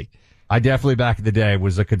anybody. I definitely back in the day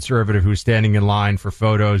was a conservative who was standing in line for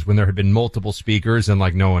photos when there had been multiple speakers and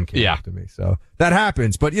no one came up to me. So that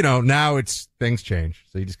happens. But now things change.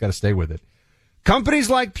 So you just got to stay with it. Companies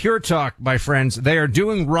like Pure Talk, my friends, they are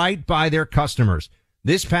doing right by their customers.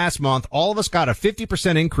 This past month, all of us got a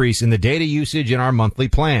 50% increase in the data usage in our monthly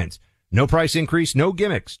plans. No price increase, no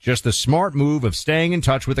gimmicks, just the smart move of staying in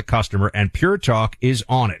touch with the customer, and Pure Talk is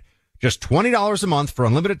on it. Just $20 a month for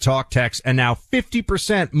unlimited talk, text, and now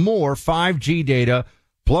 50% more 5G data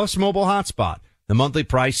plus mobile hotspot. The monthly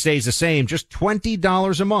price stays the same, just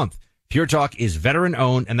 $20 a month. Pure Talk is veteran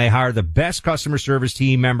owned and they hire the best customer service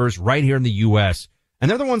team members right here in the U.S.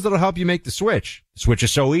 And they're the ones that'll help you make the switch. The switch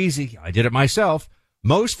is so easy. I did it myself.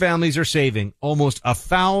 Most families are saving almost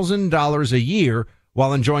 $1,000 a year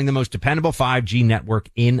while enjoying the most dependable 5G network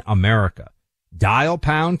in America. Dial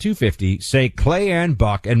pound 250, say Clay and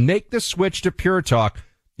Buck, and make the switch to Pure Talk.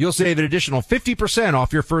 You'll save an additional 50%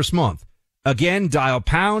 off your first month. Again, dial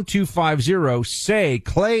pound 250, say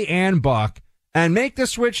Clay and Buck, and make the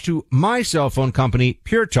switch to my cell phone company,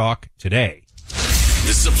 Pure Talk, today.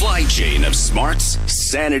 The supply chain of smarts,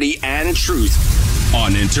 sanity, and truth.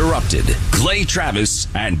 Uninterrupted. Clay Travis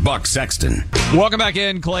and Buck Sexton. Welcome back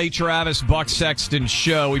in, Clay Travis, Buck Sexton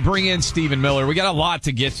Show. We bring in Stephen Miller. We got a lot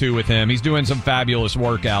to get to with him. He's doing some fabulous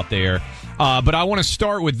work out there. But I want to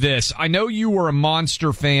start with this. I know you were a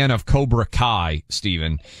monster fan of Cobra Kai,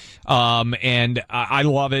 Stephen. And I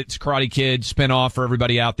love it. It's Karate Kid spinoff for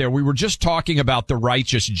everybody out there. We were just talking about the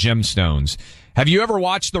Righteous Gemstones. Have you ever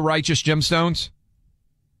watched the Righteous Gemstones?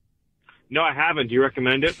 No, I haven't. Do you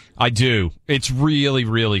recommend it? I do. It's really,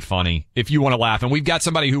 really funny if you want to laugh. And we've got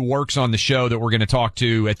somebody who works on the show that we're going to talk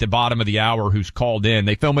to at the bottom of the hour who's called in.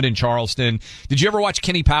 They film it in Charleston. Did you ever watch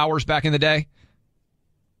Kenny Powers back in the day?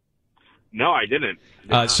 No, I didn't.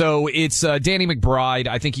 So it's Danny McBride.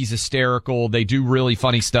 I think he's hysterical. They do really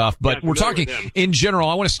funny stuff. But we're talking in general.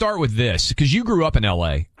 I want to start with this because you grew up in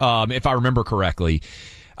L.A., if I remember correctly.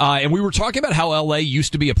 And we were talking about how LA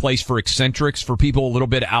used to be a place for eccentrics, for people a little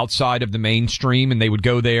bit outside of the mainstream, and they would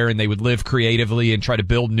go there and they would live creatively and try to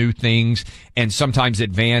build new things and sometimes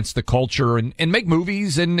advance the culture and make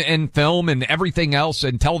movies and film and everything else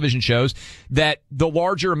and television shows that the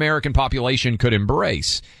larger American population could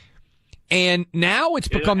embrace. And now it's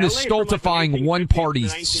become this stultifying one-party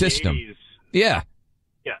system. Yeah.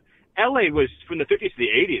 Yeah. LA was, from the 50s to the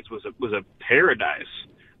 80s, was a paradise.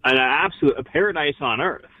 An absolute paradise on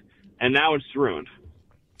earth, and now it's ruined.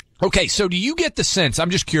 Okay, so do you get the sense? I'm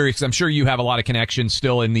just curious. 'Cause I'm sure you have a lot of connections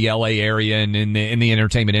still in the LA area and in the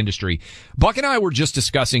entertainment industry. Buck and I were just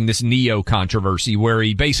discussing this Neo controversy, where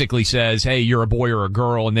he basically says, "Hey, you're a boy or a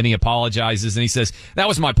girl," and then he apologizes and he says, "That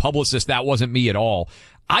was my publicist. That wasn't me at all."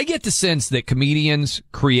 I get the sense that comedians,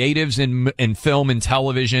 creatives in film and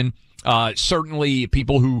television, certainly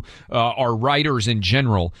people who are writers in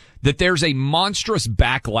general, that there's a monstrous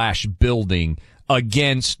backlash building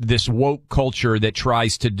against this woke culture that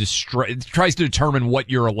tries to determine what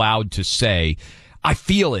you're allowed to say. I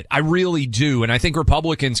feel it. I really do. And I think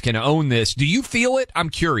Republicans can own this. Do you feel it? I'm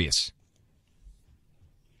curious.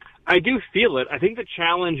 I do feel it. I think the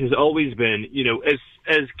challenge has always been,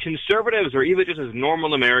 as conservatives or even just as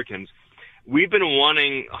normal Americans, we've been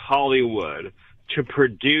wanting Hollywood to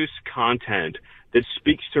produce content that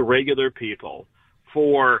speaks to regular people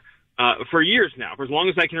for years now, for as long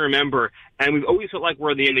as I can remember, and we've always felt like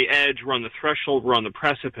we're on the edge, we're on the threshold, we're on the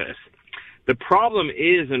precipice. The problem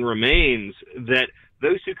is and remains that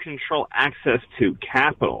those who control access to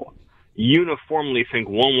capital uniformly think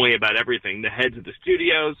one way about everything. The heads of the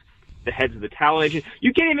studios, the heads of the talent agents.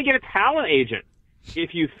 You can't even get a talent agent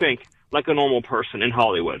if you think like a normal person in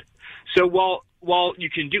Hollywood. So while you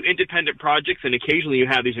can do independent projects and occasionally you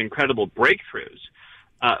have these incredible breakthroughs,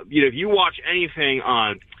 if you watch anything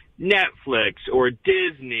on Netflix or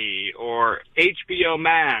Disney or HBO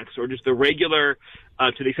Max or just the regular,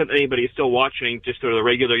 to the extent that anybody is still watching, just sort of the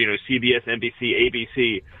regular, CBS, NBC,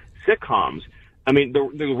 ABC sitcoms, I mean,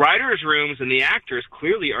 the writers' rooms and the actors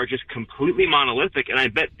clearly are just completely monolithic, and I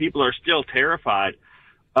bet people are still terrified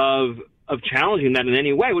of challenging that in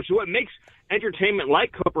any way, which is what makes entertainment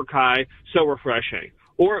like Cobra Kai so refreshing.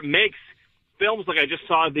 Or it makes films like I just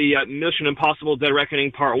saw the Mission Impossible Dead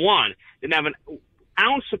Reckoning Part 1. Didn't have an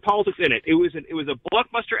ounce of politics in it. It was a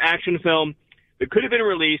blockbuster action film that could have been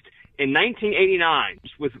released in 1989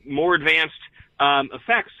 just with more advanced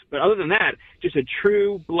effects. But other than that, just a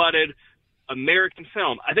true-blooded American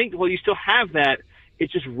film. I think while you still have that,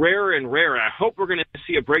 it's just rarer and rarer. I hope we're going to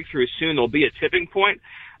see a breakthrough soon. There'll be a tipping point.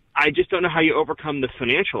 I just don't know how you overcome the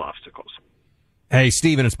financial obstacles. Hey,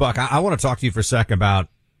 Steven, it's Buck. I want to talk to you for a second about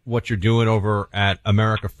what you're doing over at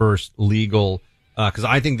America First Legal, because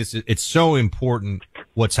I think it's so important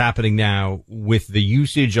what's happening now with the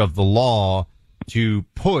usage of the law to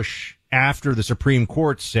push after the Supreme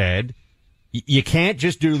Court said you can't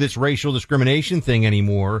just do this racial discrimination thing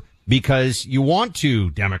anymore because you want to,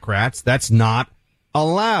 Democrats. That's not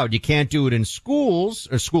allowed. You can't do it in schools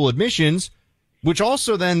or school admissions, which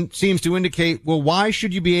also then seems to indicate, well, why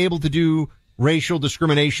should you be able to do racial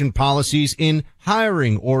discrimination policies in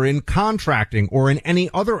hiring or in contracting or in any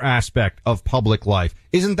other aspect of public life?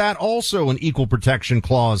 Isn't that also an equal protection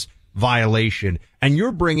clause violation? And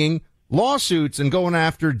you're bringing lawsuits and going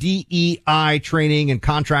after DEI training and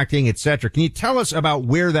contracting, et cetera. Can you tell us about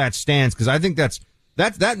where that stands? Because I think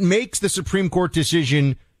that makes the Supreme Court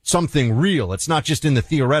decision something real. It's not just in the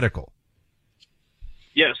theoretical.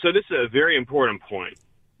 Yeah, so this is a very important point,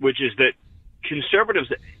 which is that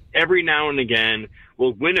conservatives every now and again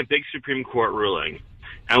will win a big Supreme Court ruling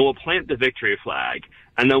and we'll plant the victory flag.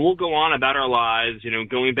 And then we'll go on about our lives,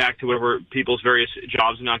 going back to whatever people's various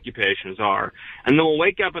jobs and occupations are. And then we'll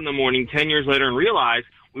wake up in the morning 10 years later and realize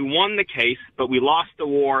we won the case, but we lost the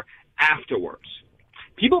war afterwards.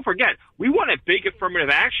 People forget, we won a big affirmative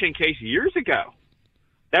action case years ago.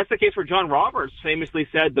 That's the case where John Roberts famously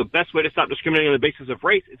said the best way to stop discriminating on the basis of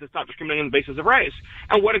race is to stop discriminating on the basis of race.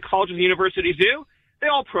 And what did colleges and universities do? They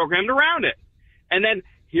all programmed around it. And then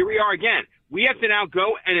here we are again. We have to now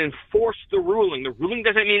go and enforce the ruling. The ruling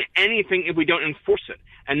doesn't mean anything if we don't enforce it.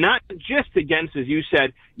 And not just against, as you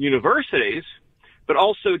said, universities, but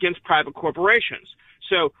also against private corporations.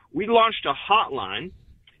 So we launched a hotline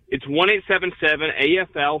It's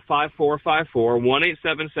 1-877-AFL-5454,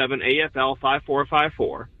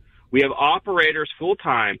 1-877-AFL-5454. We have operators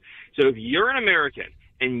full-time. So if you're an American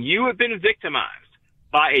and you have been victimized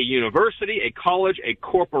by a university, a college, a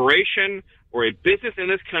corporation, or a business in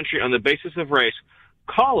this country on the basis of race,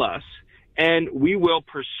 call us, and we will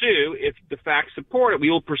pursue, if the facts support it, we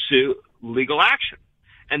will pursue legal action.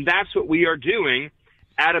 And that's what we are doing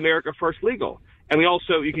at America First Legal. And we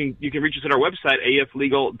also, you can reach us at our website,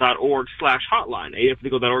 aflegal.org/hotline,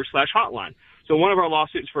 aflegal.org/hotline. So one of our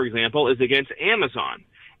lawsuits, for example, is against Amazon.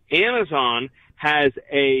 Amazon has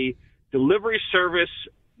a delivery service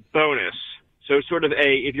bonus. So sort of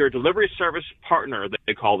if you're a delivery service partner,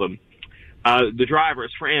 they call them, the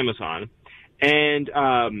drivers for Amazon, and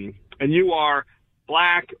you are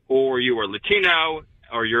black or you are Latino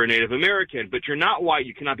or you're a Native American, but you're not white,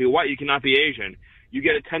 you cannot be white, you cannot be Asian, you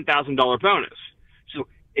get a $10,000 bonus. So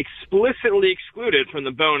explicitly excluded from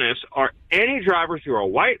the bonus are any drivers who are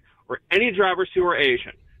white or any drivers who are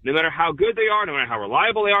Asian. No matter how good they are, no matter how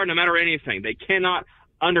reliable they are, no matter anything, they cannot,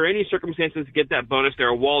 under any circumstances, get that bonus.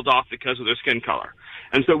 They're walled off because of their skin color.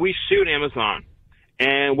 And so we sued Amazon,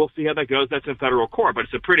 and we'll see how that goes. That's in federal court, but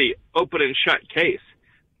it's a pretty open and shut case.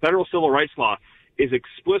 Federal civil rights law is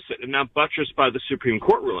explicit and now buttressed by the Supreme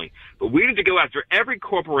Court ruling. But we need to go after every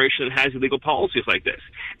corporation that has illegal policies like this.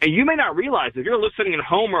 And you may not realize, if you're listening at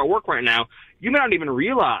home or at work right now, you may not even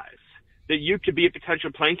realize that you could be a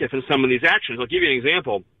potential plaintiff in some of these actions. I'll give you an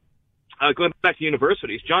example. Going back to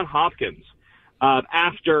universities, Johns Hopkins,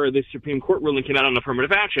 after the Supreme Court ruling came out on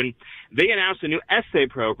affirmative action, they announced a new essay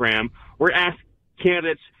program where it asked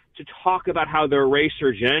candidates to talk about how their race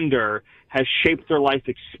or gender has shaped their life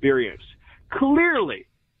experience. Clearly,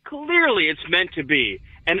 it's meant to be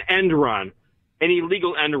an end run, an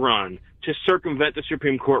illegal end run to circumvent the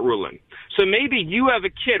Supreme Court ruling. So maybe you have a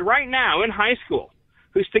kid right now in high school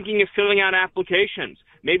who's thinking of filling out applications.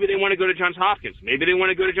 Maybe they want to go to Johns Hopkins. Maybe they want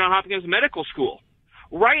to go to Johns Hopkins Medical School.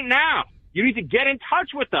 Right now, you need to get in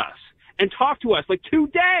touch with us and talk to us like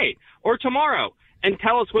today or tomorrow and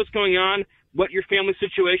tell us what's going on, what your family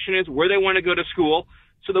situation is, where they want to go to school,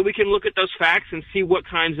 so that we can look at those facts and see what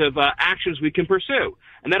kinds of actions we can pursue.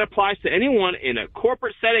 And that applies to anyone in a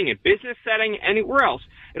corporate setting, a business setting, anywhere else.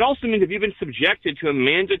 It also means if you've been subjected to a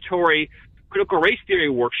mandatory critical race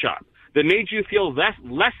theory workshop that made you feel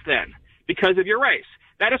less than because of your race,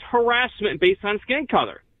 that is harassment based on skin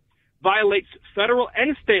color, violates federal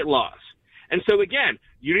and state laws. And so, again,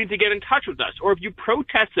 you need to get in touch with us. Or if you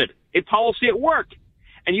protested a policy at work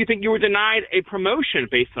and you think you were denied a promotion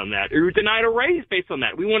based on that, or you were denied a raise based on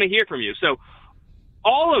that, we want to hear from you. So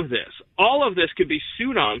all of this could be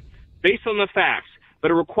sued on based on the facts,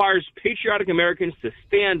 but it requires patriotic Americans to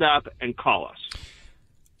stand up and call us.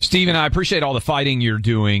 Stephen, I appreciate all the fighting you're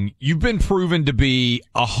doing. You've been proven to be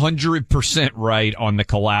 100% right on the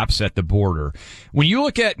collapse at the border. When you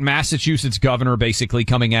look at Massachusetts governor basically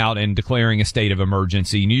coming out and declaring a state of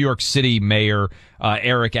emergency, New York City Mayor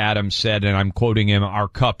Eric Adams said, and I'm quoting him, "Our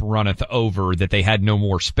cup runneth over," that they had no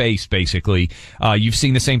more space, basically. You've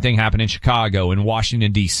seen the same thing happen in Chicago and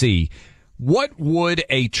Washington, D.C. What would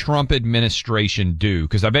a Trump administration do?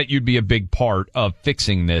 Because I bet you'd be a big part of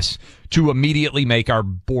fixing this to immediately make our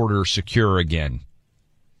border secure again.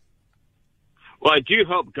 Well, I do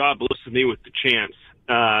hope God blesses me with the chance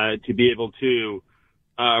to be able to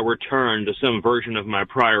return to some version of my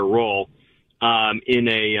prior role in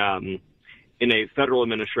a federal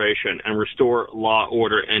administration and restore law,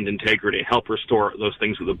 order, and integrity, help restore those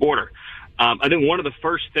things with the border. I think one of the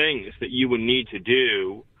first things that you would need to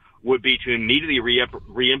do would be to immediately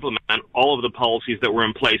re-implement all of the policies that were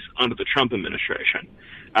in place under the Trump administration.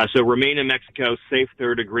 So Remain in Mexico, Safe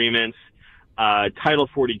Third Agreements, Title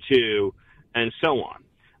 42, and so on.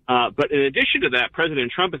 But in addition to that,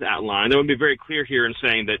 President Trump has outlined, I want to be very clear here in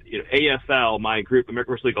saying that AFL, my group,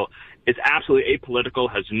 America First Legal, is absolutely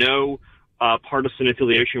apolitical, has no partisan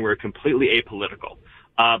affiliation. We're completely apolitical.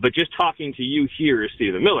 But just talking to you here,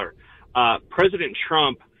 Stephen Miller, President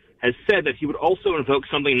Trump has said that he would also invoke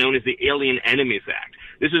something known as the Alien Enemies Act.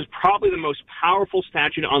 This is probably the most powerful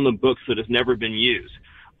statute on the books that has never been used.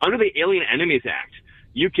 Under the Alien Enemies Act,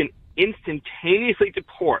 you can instantaneously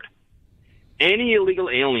deport any illegal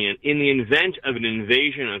alien in the event of an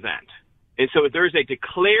invasion event. And so if there is a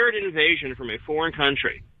declared invasion from a foreign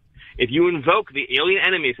country, if you invoke the Alien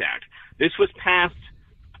Enemies Act, this was passed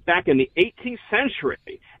back in the 18th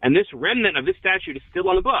century, and this remnant of this statute is still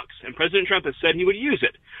on the books, and President Trump has said he would use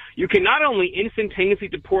it. You can not only instantaneously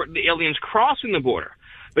deport the aliens crossing the border,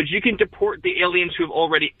 but you can deport the aliens who have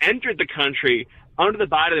already entered the country under the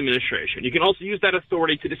Biden administration. You can also use that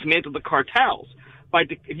authority to dismantle the cartels.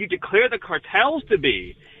 If you declare the cartels to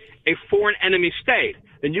be a foreign enemy state,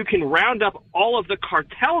 then you can round up all of the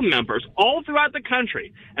cartel members all throughout the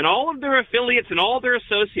country and all of their affiliates and all their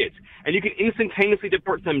associates, and you can instantaneously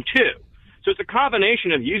deport them too. So it's a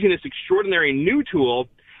combination of using this extraordinary new tool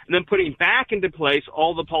and then putting back into place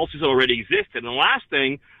all the policies that already existed. And the last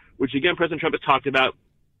thing, which again President Trump has talked about,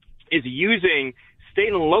 is using state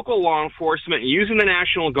and local law enforcement, using the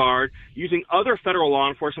National Guard, using other federal law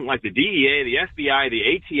enforcement like the DEA, the FBI, the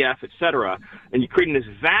ATF, et cetera, and you're creating this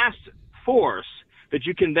vast force that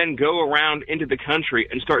you can then go around into the country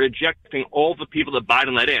and start ejecting all the people that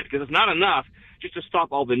Biden let in. Because it's not enough just to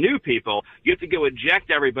stop all the new people. You have to go eject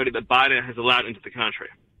everybody that Biden has allowed into the country.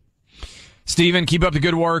 Stephen, keep up the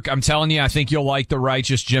good work. I'm telling you, I think you'll like the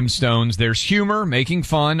Righteous Gemstones. There's humor making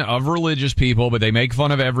fun of religious people, but they make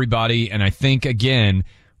fun of everybody. And I think, again,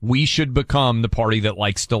 we should become the party that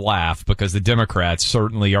likes to laugh, because the Democrats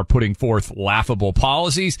certainly are putting forth laughable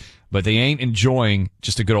policies, but they ain't enjoying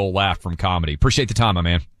just a good old laugh from comedy. Appreciate the time, my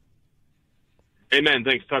man. Amen.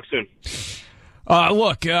 Thanks. Talk soon.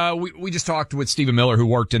 We just talked with Stephen Miller, who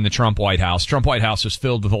worked in the Trump White House. Trump White House was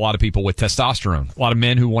filled with a lot of people with testosterone, a lot of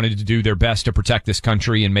men who wanted to do their best to protect this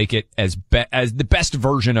country and make it as the best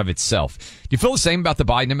version of itself. Do you feel the same about the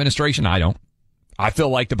Biden administration? I don't. I feel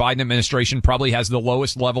like the Biden administration probably has the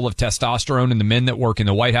lowest level of testosterone in the men that work in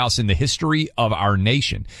the White House in the history of our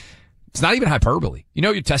nation. It's not even hyperbole. You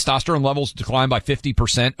know, your testosterone levels declined by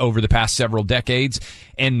 50% over the past several decades,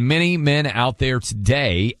 and many men out there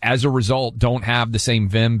today, as a result, don't have the same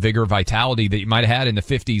vim, vigor, vitality that you might have had in the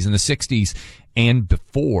 50s and the 60s and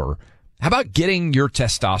before. How about getting your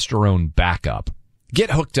testosterone back up? Get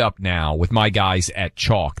hooked up now with my guys at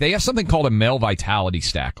Chalk. They have something called a Male Vitality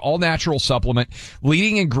Stack, all natural supplement,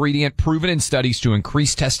 leading ingredient proven in studies to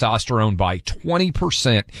increase testosterone by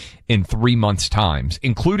 20% in 3 months' times.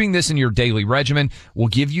 Including this in your daily regimen will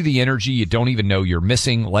give you the energy you don't even know you're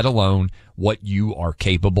missing, let alone what you are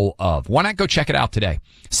capable of. Why not go check it out today?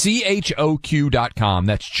 CHOQ.com.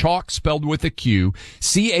 That's Chalk spelled with a Q.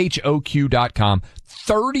 CHOQ.com.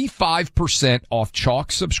 35% off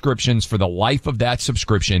Chalk subscriptions for the life of that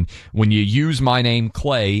subscription when you use my name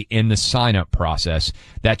Clay in the sign-up process.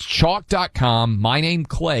 That's Chalk.com, my name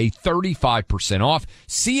Clay, 35% off.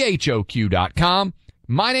 CHOQ.com,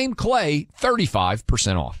 my name Clay,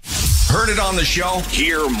 35% off. Heard it on the show?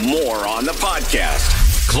 Hear more on the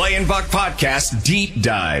podcast. Clay and Buck Podcast Deep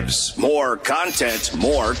Dives. More content,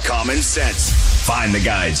 more common sense. Find the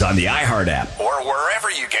guides on the iHeart app or wherever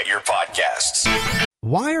you get your podcasts.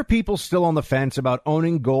 Why are people still on the fence about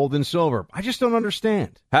owning gold and silver? I just don't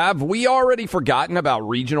understand. Have we already forgotten about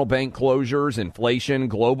regional bank closures, inflation,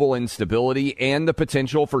 global instability, and the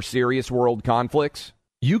potential for serious world conflicts?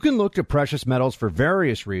 You can look to precious metals for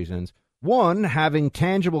various reasons. 1, having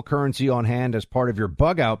tangible currency on hand as part of your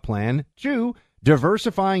bug-out plan. 2,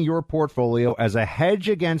 diversifying your portfolio as a hedge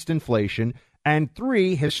against inflation. And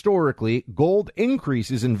 3, historically, gold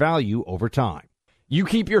increases in value over time. You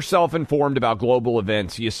keep yourself informed about global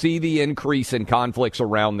events. You see the increase in conflicts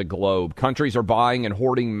around the globe. Countries are buying and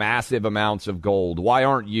hoarding massive amounts of gold. Why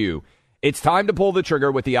aren't you? It's time to pull the trigger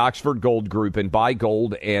with the Oxford Gold Group and buy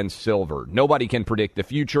gold and silver. Nobody can predict the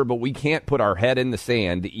future, but we can't put our head in the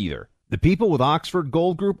sand either. The people with Oxford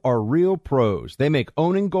Gold Group are real pros. They make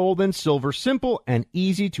owning gold and silver simple and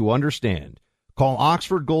easy to understand. Call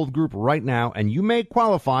Oxford Gold Group right now, and you may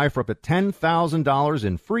qualify for up to $10,000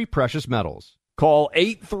 in free precious metals. Call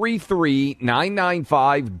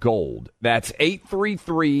 833-995-GOLD. That's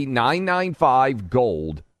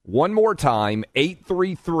 833-995-GOLD. One more time,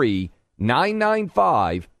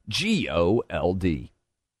 833-995-GOLD.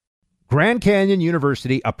 Grand Canyon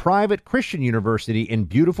University, a private Christian university in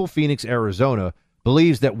beautiful Phoenix, Arizona,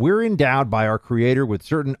 believes that we're endowed by our Creator with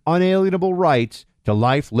certain unalienable rights to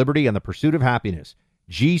life, liberty, and the pursuit of happiness.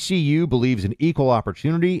 GCU believes in equal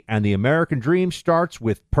opportunity, and the American dream starts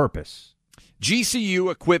with purpose.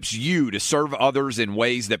 GCU equips you to serve others in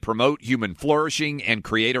ways that promote human flourishing and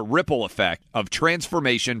create a ripple effect of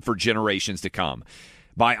transformation for generations to come.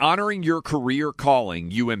 By honoring your career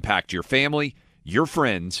calling, you impact your family, your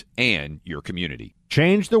friends, and your community.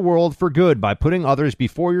 Change the world for good by putting others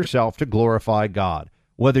before yourself to glorify God.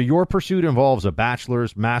 Whether your pursuit involves a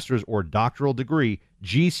bachelor's, master's, or doctoral degree,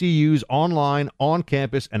 GCU's online,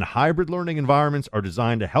 on-campus, and hybrid learning environments are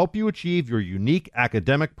designed to help you achieve your unique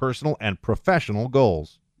academic, personal, and professional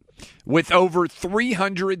goals. With over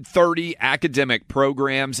 330 academic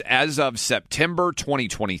programs as of September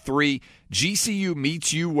 2023, GCU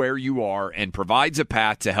meets you where you are and provides a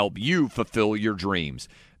path to help you fulfill your dreams.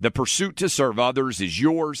 The pursuit to serve others is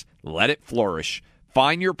yours. Let it flourish.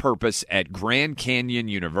 Find your purpose at Grand Canyon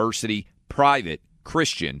University, private,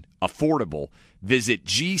 Christian, affordable. Visit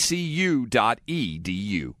gcu.edu.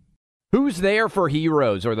 Who's there for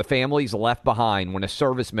heroes or the families left behind when a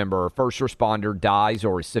service member or first responder dies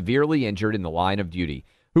or is severely injured in the line of duty?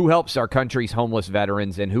 Who helps our country's homeless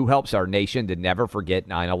veterans, and who helps our nation to never forget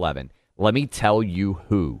 9/11? Let me tell you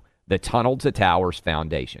who. The Tunnel to Towers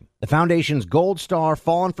Foundation. The Foundation's Gold Star,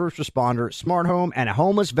 Fallen First Responder, Smart Home, and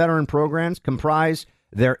Homeless Veteran programs comprise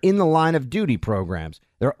their In the Line of Duty programs.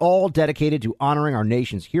 They're all dedicated to honoring our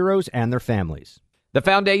nation's heroes and their families. The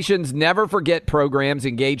Foundation's Never Forget programs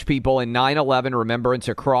engage people in 9/11 remembrance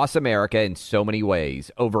across America in so many ways.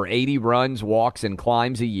 Over 80 runs, walks, and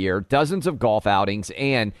climbs a year, dozens of golf outings,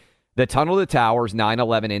 and the Tunnel to Towers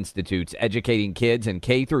 9/11 Institutes, educating kids in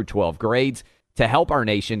K through 12 grades to help our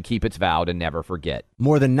nation keep its vow to never forget.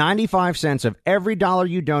 More than 95 cents of every dollar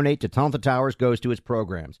you donate to Tunnel to Towers goes to its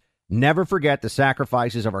programs. Never forget the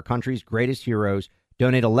sacrifices of our country's greatest heroes.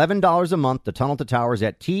 Donate $11 a month to Tunnel to Towers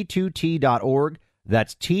at T2T.org.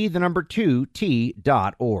 That's T2T.org.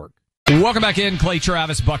 Welcome back in, Clay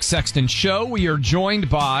Travis, Buck Sexton Show. We are joined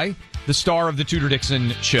by the star of the Tudor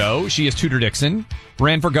Dixon Show. She is Tudor Dixon,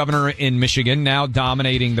 ran for governor in Michigan, now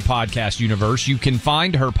dominating the podcast universe. You can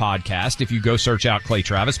find her podcast if you go search out Clay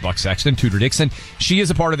Travis, Buck Sexton, Tudor Dixon. She is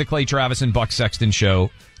a part of the Clay Travis and Buck Sexton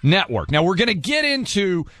Show network. Now, we're going to get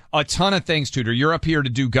into a ton of things, Tudor. You're up here to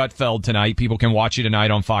do Gutfeld tonight. People can watch you tonight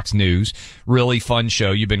on Fox News. Really fun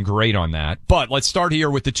show. You've been great on that. But let's start here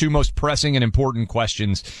with the two most pressing and important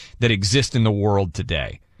questions that exist in the world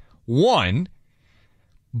today. One,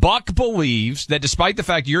 Buck believes that despite the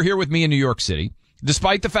fact you're here with me in New York City,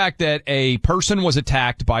 despite the fact that a person was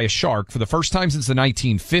attacked by a shark for the first time since the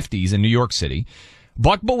 1950s in New York City,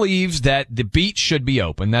 Buck believes that the beach should be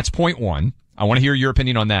open. That's point one. I want to hear your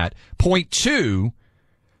opinion on that. Point two,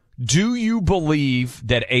 do you believe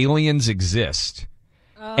that aliens exist?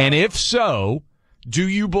 And if so, do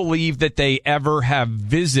you believe that they ever have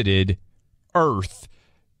visited Earth?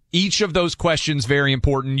 Each of those questions very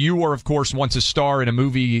important. You were, of course, once a star in a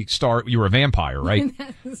movie star. You were a vampire, right?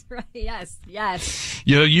 That's right. Yes.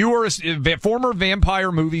 You were a former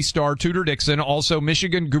vampire movie star, Tudor Dixon, also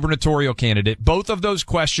Michigan gubernatorial candidate. Both of those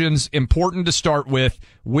questions important to start with.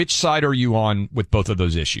 Which side are you on with both of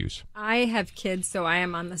those issues? I have kids, so I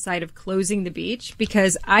am on the side of closing the beach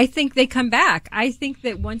because I think they come back. I think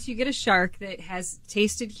that once you get a shark that has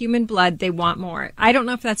tasted human blood, they want more. I don't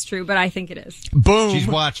know if that's true, but I think it is. Boom. She's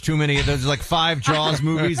watched too many of those, like 5 Jaws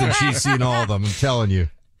movies, and she's seen all of them. I'm telling you.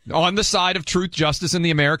 On the side of truth, justice, and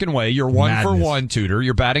the American way, you're one for one, Tudor.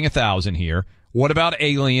 You're batting 1,000 here. What about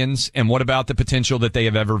aliens, and what about the potential that they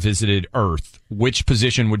have ever visited Earth? Which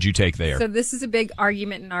position would you take there? So this is a big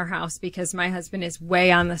argument in our house because my husband is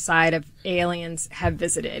way on the side of aliens have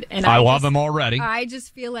visited. And I love him already. I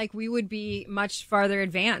just feel like we would be much farther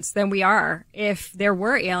advanced than we are if there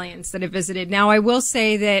were aliens that have visited. Now, I will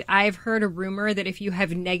say that I've heard a rumor that if you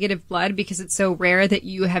have negative blood, because it's so rare that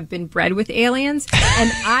you have been bred with aliens, and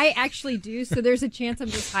I actually do, so there's a chance I'm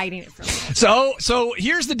just hiding it from you. So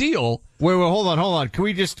here's the deal. Wait, hold on.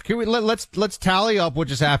 Let's tally up what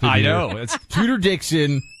just happened. I know. It's Tudor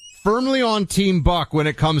Dixon firmly on Team Buck when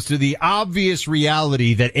it comes to the obvious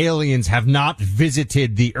reality that aliens have not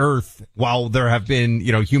visited the Earth while there have been,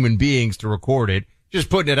 human beings to record it.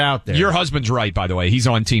 Just putting it out there. Your husband's right, by the way. He's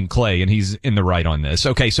on Team Clay, and he's in the right on this.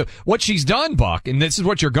 Okay, so what she's done, Buck, and this is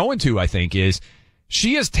what you're going to, I think, is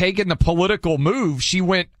she has taken the political move. She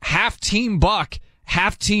went half Team Buck,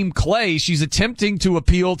 half Team Clay. She's attempting to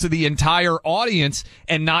appeal to the entire audience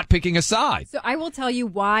and not picking a side. So I will tell you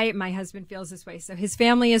why my husband feels this way. So his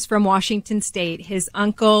family is from Washington State. His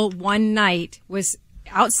uncle one night was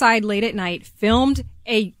outside late at night, filmed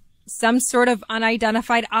some sort of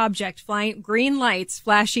unidentified object flying, green lights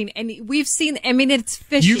flashing, and we've seen, it's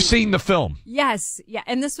fishy. You've seen the film. Yes. Yeah.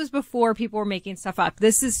 And this was before people were making stuff up.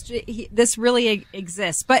 This really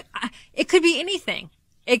exists, but it could be anything.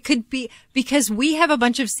 It could be because we have a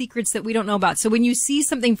bunch of secrets that we don't know about. So when you see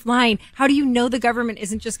something flying, how do you know the government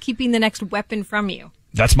isn't just keeping the next weapon from you?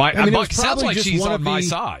 That's my. Buck sounds like she's on my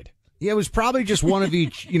side. Yeah, it was probably just one of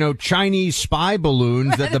each, Chinese spy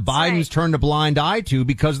balloons that the Bidens turned a blind eye to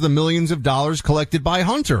because of the millions of dollars collected by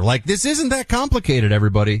Hunter. Like, this isn't that complicated,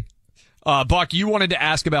 everybody. Buck, you wanted to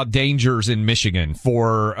ask about dangers in Michigan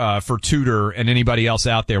for Tudor and anybody else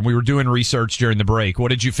out there. We were doing research during the break. What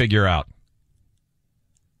did you figure out?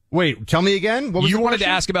 Wait, tell me again. What was you the wanted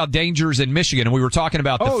question? to ask about dangers in Michigan, and we were talking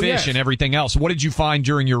about the fish and everything else. What did you find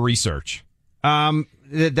during your research?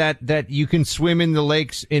 That you can swim in the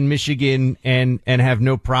lakes in Michigan and have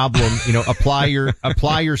no problem. Apply your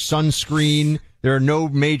sunscreen. There are no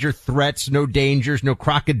major threats, no dangers, no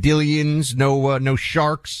crocodilians, no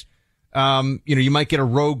sharks. You might get a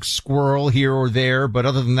rogue squirrel here or there, but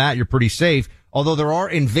other than that, you're pretty safe. Although there are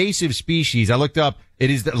invasive species. I looked up, it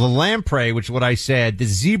is the lamprey, which is what I said, the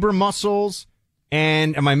zebra mussels,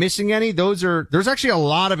 and am I missing any? There's actually a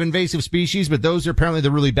lot of invasive species, but those are apparently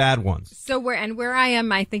the really bad ones. So where I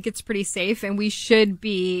am, I think it's pretty safe, and we should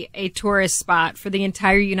be a tourist spot for the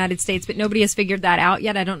entire United States, but nobody has figured that out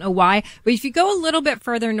yet. I don't know why. But if you go a little bit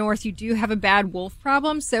further north, you do have a bad wolf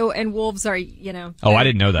problem. And wolves are, Oh, I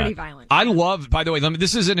didn't know that. Pretty violent. I love, by the way,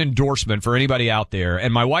 this is an endorsement for anybody out there.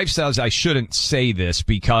 And my wife says I shouldn't say this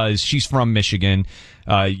because she's from Michigan.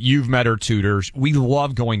 You've met her tutors. We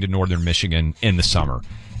love going to northern Michigan in the summer.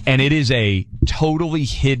 And it is a totally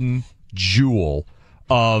hidden jewel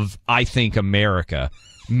of, I think, America.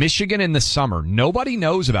 Michigan in the summer. Nobody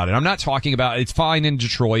knows about it. I'm not talking about, it's fine in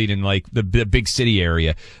Detroit and like the big city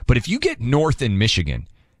area. But if you get north in Michigan,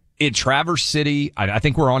 in Traverse City, I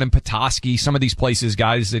think we're on in Petoskey. Some of these places,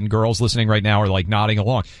 guys and girls listening right now are like nodding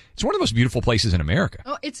along. It's one of the most beautiful places in America.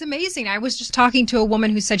 Oh, it's amazing. I was just talking to a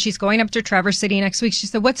woman who said she's going up to Traverse City next week. She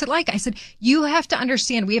said, what's it like? I said, you have to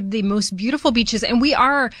understand, we have the most beautiful beaches, and we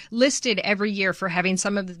are listed every year for having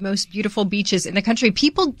some of the most beautiful beaches in the country.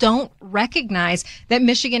 People don't recognize that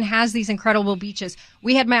Michigan has these incredible beaches.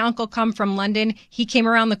 We had my uncle come from London. He came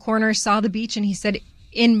around the corner, saw the beach, and he said,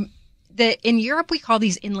 in Europe, we call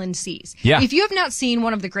these inland seas. Yeah. If you have not seen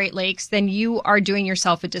one of the Great Lakes, then you are doing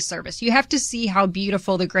yourself a disservice. You have to see how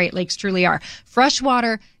beautiful the Great Lakes truly are. Fresh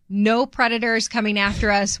water, no predators coming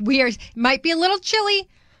after us. Might be a little chilly,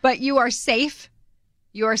 but you are safe.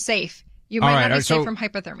 You are safe. You might not be safe from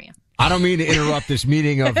hypothermia. I don't mean to interrupt this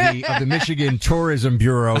meeting of the Michigan Tourism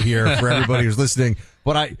Bureau here for everybody who's listening,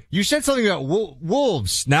 but you said something about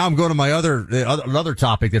wolves. Now I'm going to my another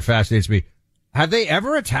topic that fascinates me. Have they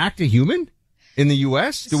ever attacked a human in the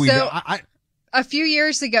U.S.? Do we know? A few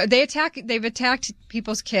years ago, they've attacked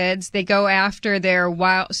people's kids. They go after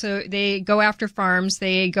they go after farms.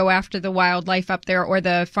 They go after the wildlife up there or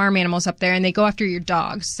the farm animals up there, and they go after your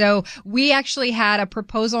dogs. So we actually had a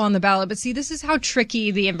proposal on the ballot, but see, this is how tricky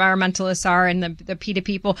the environmentalists are and the PETA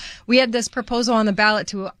people. We had this proposal on the ballot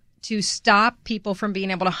to stop people from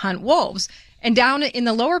being able to hunt wolves. And down in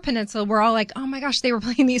the lower peninsula, we're all like, oh my gosh, they were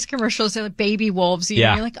playing these commercials of baby wolves.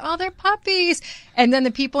 Yeah. You're like, oh, they're puppies. And then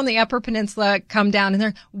the people in the upper peninsula come down and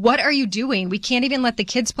they're, what are you doing? We can't even let the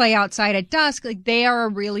kids play outside at dusk. Like, they are a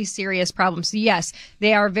really serious problem. So yes,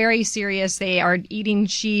 they are very serious. They are eating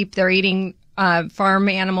sheep. They're eating farm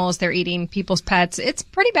animals. They're eating people's pets. It's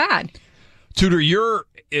pretty bad. Tudor, you're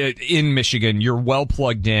in Michigan. You're well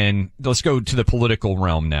plugged in. Let's go to the political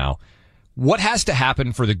realm now. What has to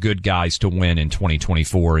happen for the good guys to win in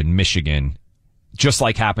 2024 in Michigan, just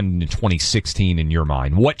like happened in 2016 in your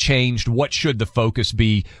mind? What changed? What should the focus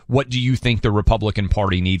be? What do you think the Republican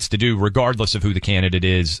Party needs to do, regardless of who the candidate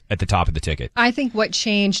is at the top of the ticket? I think what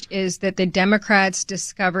changed is that the Democrats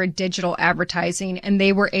discovered digital advertising, and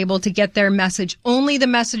they were able to get their message, only the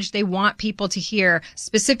message they want people to hear,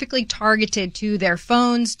 specifically targeted to their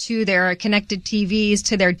phones, to their connected TVs,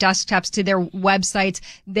 to their desktops, to their websites.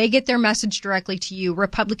 They get their message directly to you.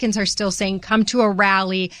 Republicans are still saying, come to a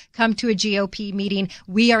rally, come to a GOP meeting.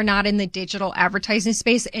 We are not in the digital advertising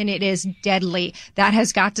space, and it is deadly. That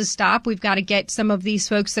has got to stop. We've got to get some of these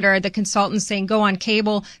folks that are the consultants saying, go on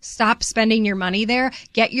cable, stop spending your money there,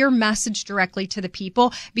 get your message directly to the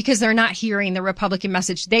people, because they're not hearing the Republican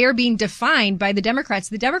message. They are being defined by the Democrats.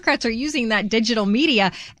 The Democrats are using that digital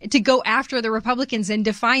media to go after the Republicans and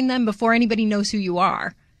define them before anybody knows who you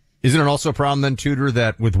are. Isn't it also a problem then, Tudor,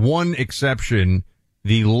 that with one exception,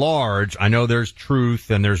 the large, I know there's Truth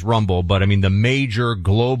and there's Rumble, but I mean the major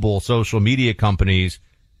global social media companies,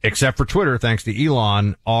 except for Twitter, thanks to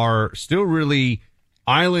Elon, are still really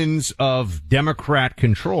islands of Democrat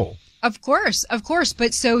control. Of course.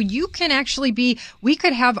 But so you can actually we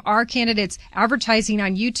could have our candidates advertising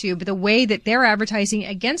on YouTube the way that they're advertising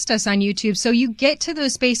against us on YouTube. So you get to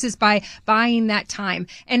those spaces by buying that time.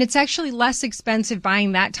 And it's actually less expensive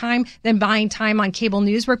buying that time than buying time on cable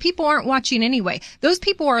news where people aren't watching anyway. Those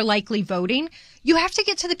people are likely voting. You have to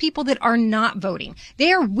get to the people that are not voting.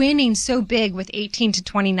 They are winning so big with 18 to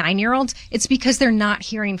 29-year-olds. It's because they're not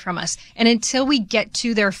hearing from us. And until we get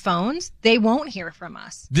to their phones, they won't hear from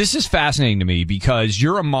us. This is fascinating to me because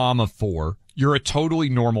you're a mom of 4. You're a totally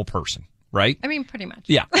normal person, right? I mean, pretty much.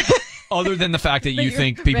 Yeah. Other than the fact that you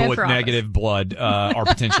think people with negative blood are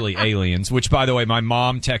potentially aliens, which, by the way, my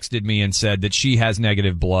mom texted me and said that she has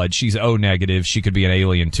negative blood. She's O negative. She could be an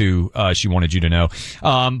alien, too. She wanted you to know.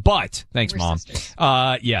 But thanks, Mom.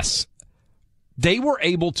 Yes. they were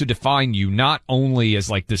able to define you not only as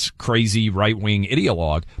like this crazy right-wing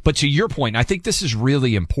ideologue, but to your point, I think this is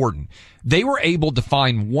really important. They were able to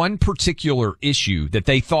find one particular issue that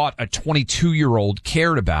they thought a 22-year-old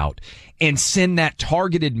cared about and send that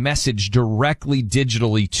targeted message directly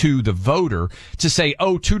digitally to the voter to say,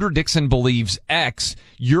 oh, Tudor Dixon believes X,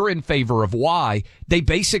 you're in favor of Y. They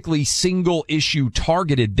basically single issue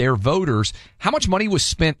targeted their voters. How much money was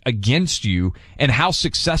spent against you, and how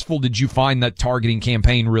successful did you find that targeting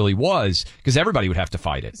campaign really was? Because everybody would have to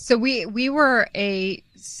fight it. So we were a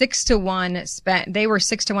 6-to-1 spent. They were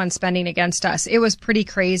 6-to-1 spending against us. It was pretty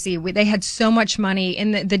crazy. They had so much money,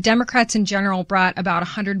 and the Democrats in general brought about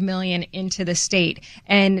 $100 million into the state,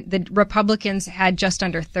 and the Republicans had just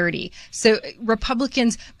under 30. So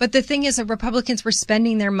Republicans, but the thing is that Republicans were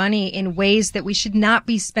spending their money in ways that we should not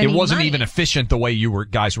be spending. It wasn't money. even efficient the way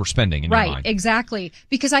guys were spending in your mind. Right, exactly.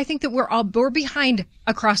 Because I think that we're behind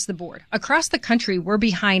across the board. Across the country, we're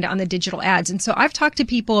behind on the digital ads. And so I've talked to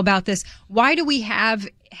people about this. Why do we have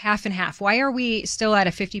half and half? Why are we still at a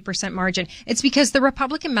 50% margin? It's because the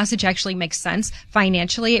Republican message actually makes sense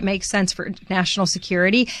financially. It makes sense for national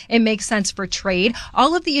security. It makes sense for trade.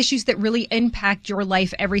 All of the issues that really impact your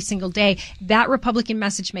life every single day, that Republican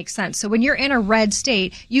message makes sense. So when you're in a red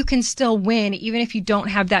state, you can still win even if you don't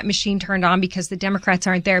have that machine turned on because the Democrats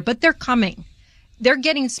aren't there, but they're coming. They're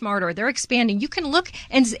getting smarter. They're expanding. You can look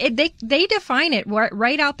and they define it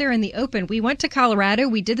right out there in the open. We went to Colorado.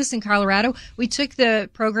 We did this in Colorado. We took the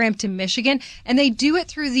program to Michigan, and they do it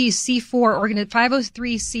through these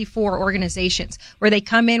 503c4 organizations where they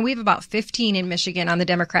come in. We have about 15 in Michigan on the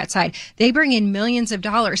Democrat side. They bring in millions of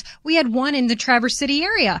dollars. We had one in the Traverse City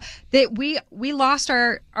area that we lost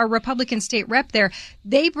our Republican state rep there.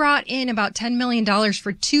 They brought in about $10 million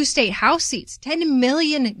for 2 state House seats. $10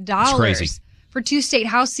 million. That's crazy. For 2 state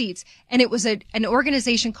House seats. And it was an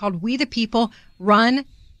organization called We the People, run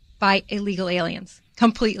by illegal aliens.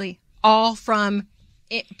 Completely. All from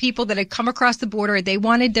people that had come across the border. They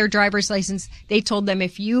wanted their driver's license. They told them,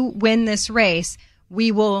 if you win this race,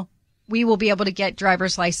 we will be able to get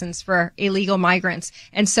driver's license for illegal migrants.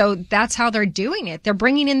 And so that's how they're doing it. They're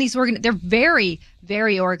bringing in these they're very,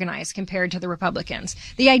 very organized compared to the Republicans.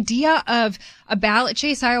 The idea of a ballot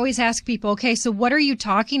chase, I always ask people, okay, so what are you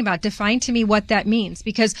talking about? Define to me what that means.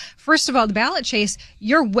 Because first of all, the ballot chase,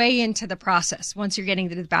 you're way into the process once you're getting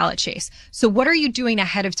to the ballot chase. So what are you doing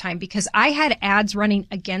ahead of time? Because I had ads running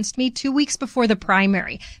against me 2 weeks before the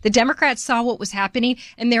primary. The Democrats saw what was happening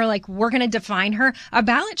and they're like, we're going to define her. A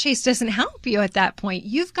ballot chase doesn't help you at that point.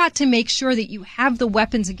 You've got to make sure that you have the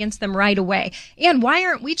weapons against them right away. And why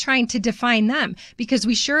aren't we trying to define them? Because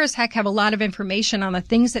we sure as heck have a lot of information on the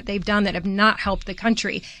things that they've done that have not helped the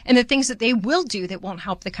country and the things that they will do that won't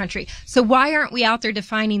help the country. So why aren't we out there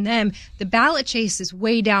defining them? The ballot chase is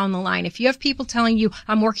way down the line. If you have people telling you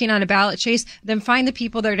I'm working on a ballot chase, then find the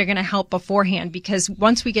people that are going to help beforehand, because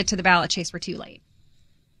once we get to the ballot chase, we're too late.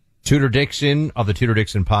 Tudor Dixon of the Tudor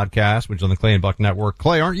Dixon podcast, which is on the Clay and Buck Network.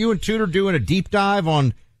 Clay, aren't you and Tudor doing a deep dive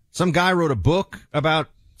on some guy wrote a book about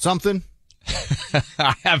something?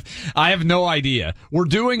 I have no idea. We're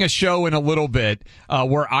doing a show in a little bit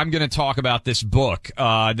where I'm going to talk about this book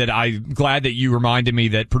that I'm glad that you reminded me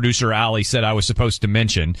that producer Allie said I was supposed to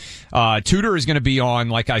mention. Tudor is going to be on,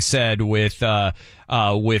 like I said, with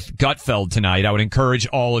Gutfeld tonight. I would encourage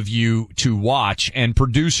all of you to watch. And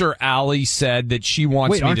producer Allie said that she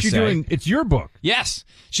wants me to say, it's your book? Yes.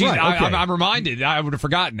 Right, okay. I'm reminded. I would have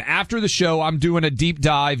forgotten. After the show, I'm doing a deep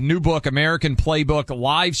dive, new book, American Playbook,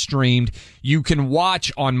 live streamed. You can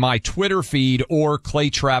watch on my Twitter feed or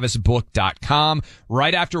claytravisbook.com.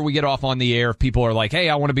 Right after we get off on the air, if people are like, hey,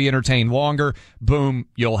 I want to be entertained longer, boom,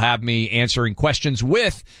 you'll have me answering questions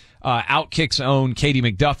with Outkick's own Katie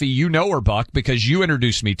McDuffie. You know her, Buck, because you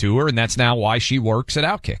introduced me to her, and that's now why she works at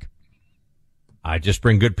Outkick. I just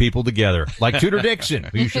bring good people together, like Tudor Dixon,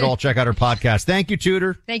 who you should all check out her podcast. Thank you,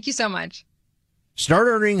 Tudor. Thank you so much. Start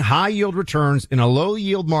earning high-yield returns in a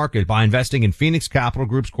low-yield market by investing in Phoenix Capital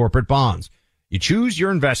Group's corporate bonds. You choose your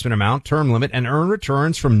investment amount, term limit, and earn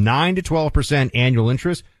returns from 9 to 12% annual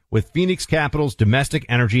interest with Phoenix Capital's domestic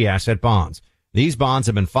energy asset bonds. These bonds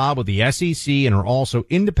have been filed with the SEC and are also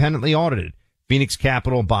independently audited. Phoenix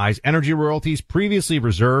Capital buys energy royalties previously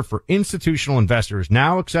reserved for institutional investors,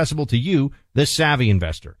 now accessible to you, the savvy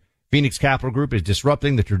investor. Phoenix Capital Group is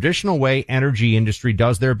disrupting the traditional way energy industry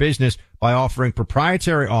does their business by offering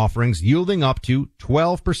proprietary offerings yielding up to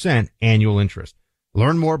 12% annual interest.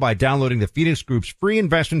 Learn more by downloading the Phoenix Group's free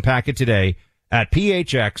investment packet today at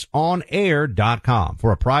phxonair.com.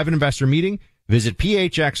 For a private investor meeting, visit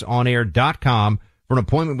phxonair.com. for an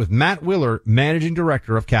appointment with Matt Willer, Managing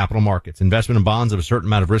Director of Capital Markets. Investment in bonds have a certain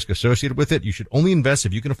amount of risk associated with it. You should only invest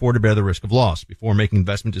if you can afford to bear the risk of loss. Before making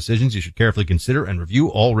investment decisions, you should carefully consider and review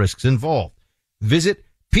all risks involved. Visit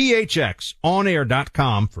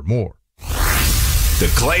phxonair.com for more. The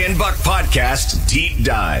Clay and Buck Podcast Deep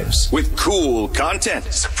Dives with cool content,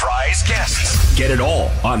 surprise guests. Get it all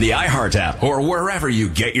on the iHeart app or wherever you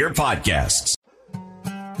get your podcasts.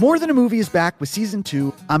 More Than a Movie is back with Season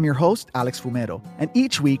 2. I'm your host, Alex Fumero, and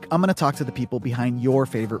each week I'm going to talk to the people behind your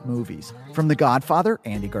favorite movies. From The Godfather,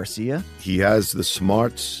 Andy Garcia. He has the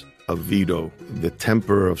smarts of Vito, the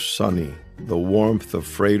temper of Sonny, the warmth of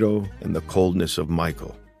Fredo, and the coldness of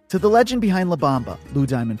Michael. To the legend behind La Bamba, Lou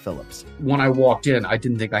Diamond Phillips. When I walked in, I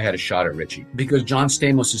didn't think I had a shot at Richie because John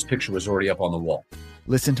Stamos' picture was already up on the wall.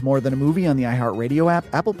 Listen to More Than a Movie on the iHeartRadio app,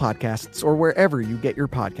 Apple Podcasts, or wherever you get your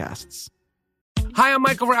podcasts. Hi, I'm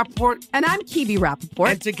Michael Rappaport. And I'm Kibi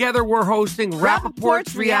Rappaport. And together we're hosting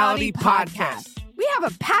Rappaport's Reality Podcast. We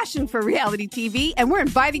have a passion for reality TV, and we're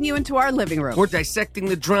inviting you into our living room. We're dissecting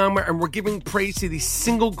the drama, and we're giving praise to the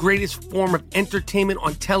single greatest form of entertainment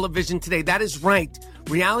on television today. That is right.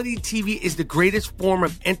 Reality TV is the greatest form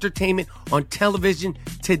of entertainment on television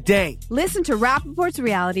today. Listen to Rappaport's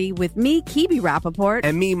Reality with me, Kibi Rappaport.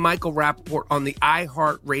 And me, Michael Rappaport, on the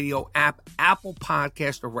iHeartRadio app, Apple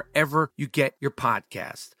Podcast, or wherever you get your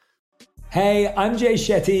podcast. Hey, I'm Jay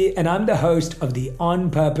Shetty, and I'm the host of the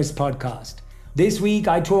On Purpose podcast. This week,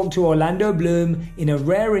 I talked to Orlando Bloom in a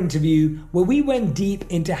rare interview where we went deep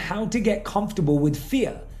into how to get comfortable with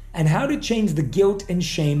fear and how to change the guilt and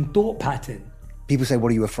shame thought pattern. People say, what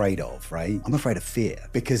are you afraid of, right? I'm afraid of fear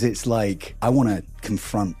because it's like I want to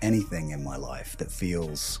confront anything in my life that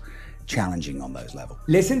feels challenging on those levels.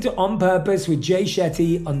 Listen to On Purpose with Jay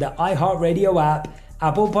Shetty on the iHeartRadio app,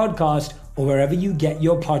 Apple Podcast, or wherever you get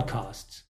your podcasts.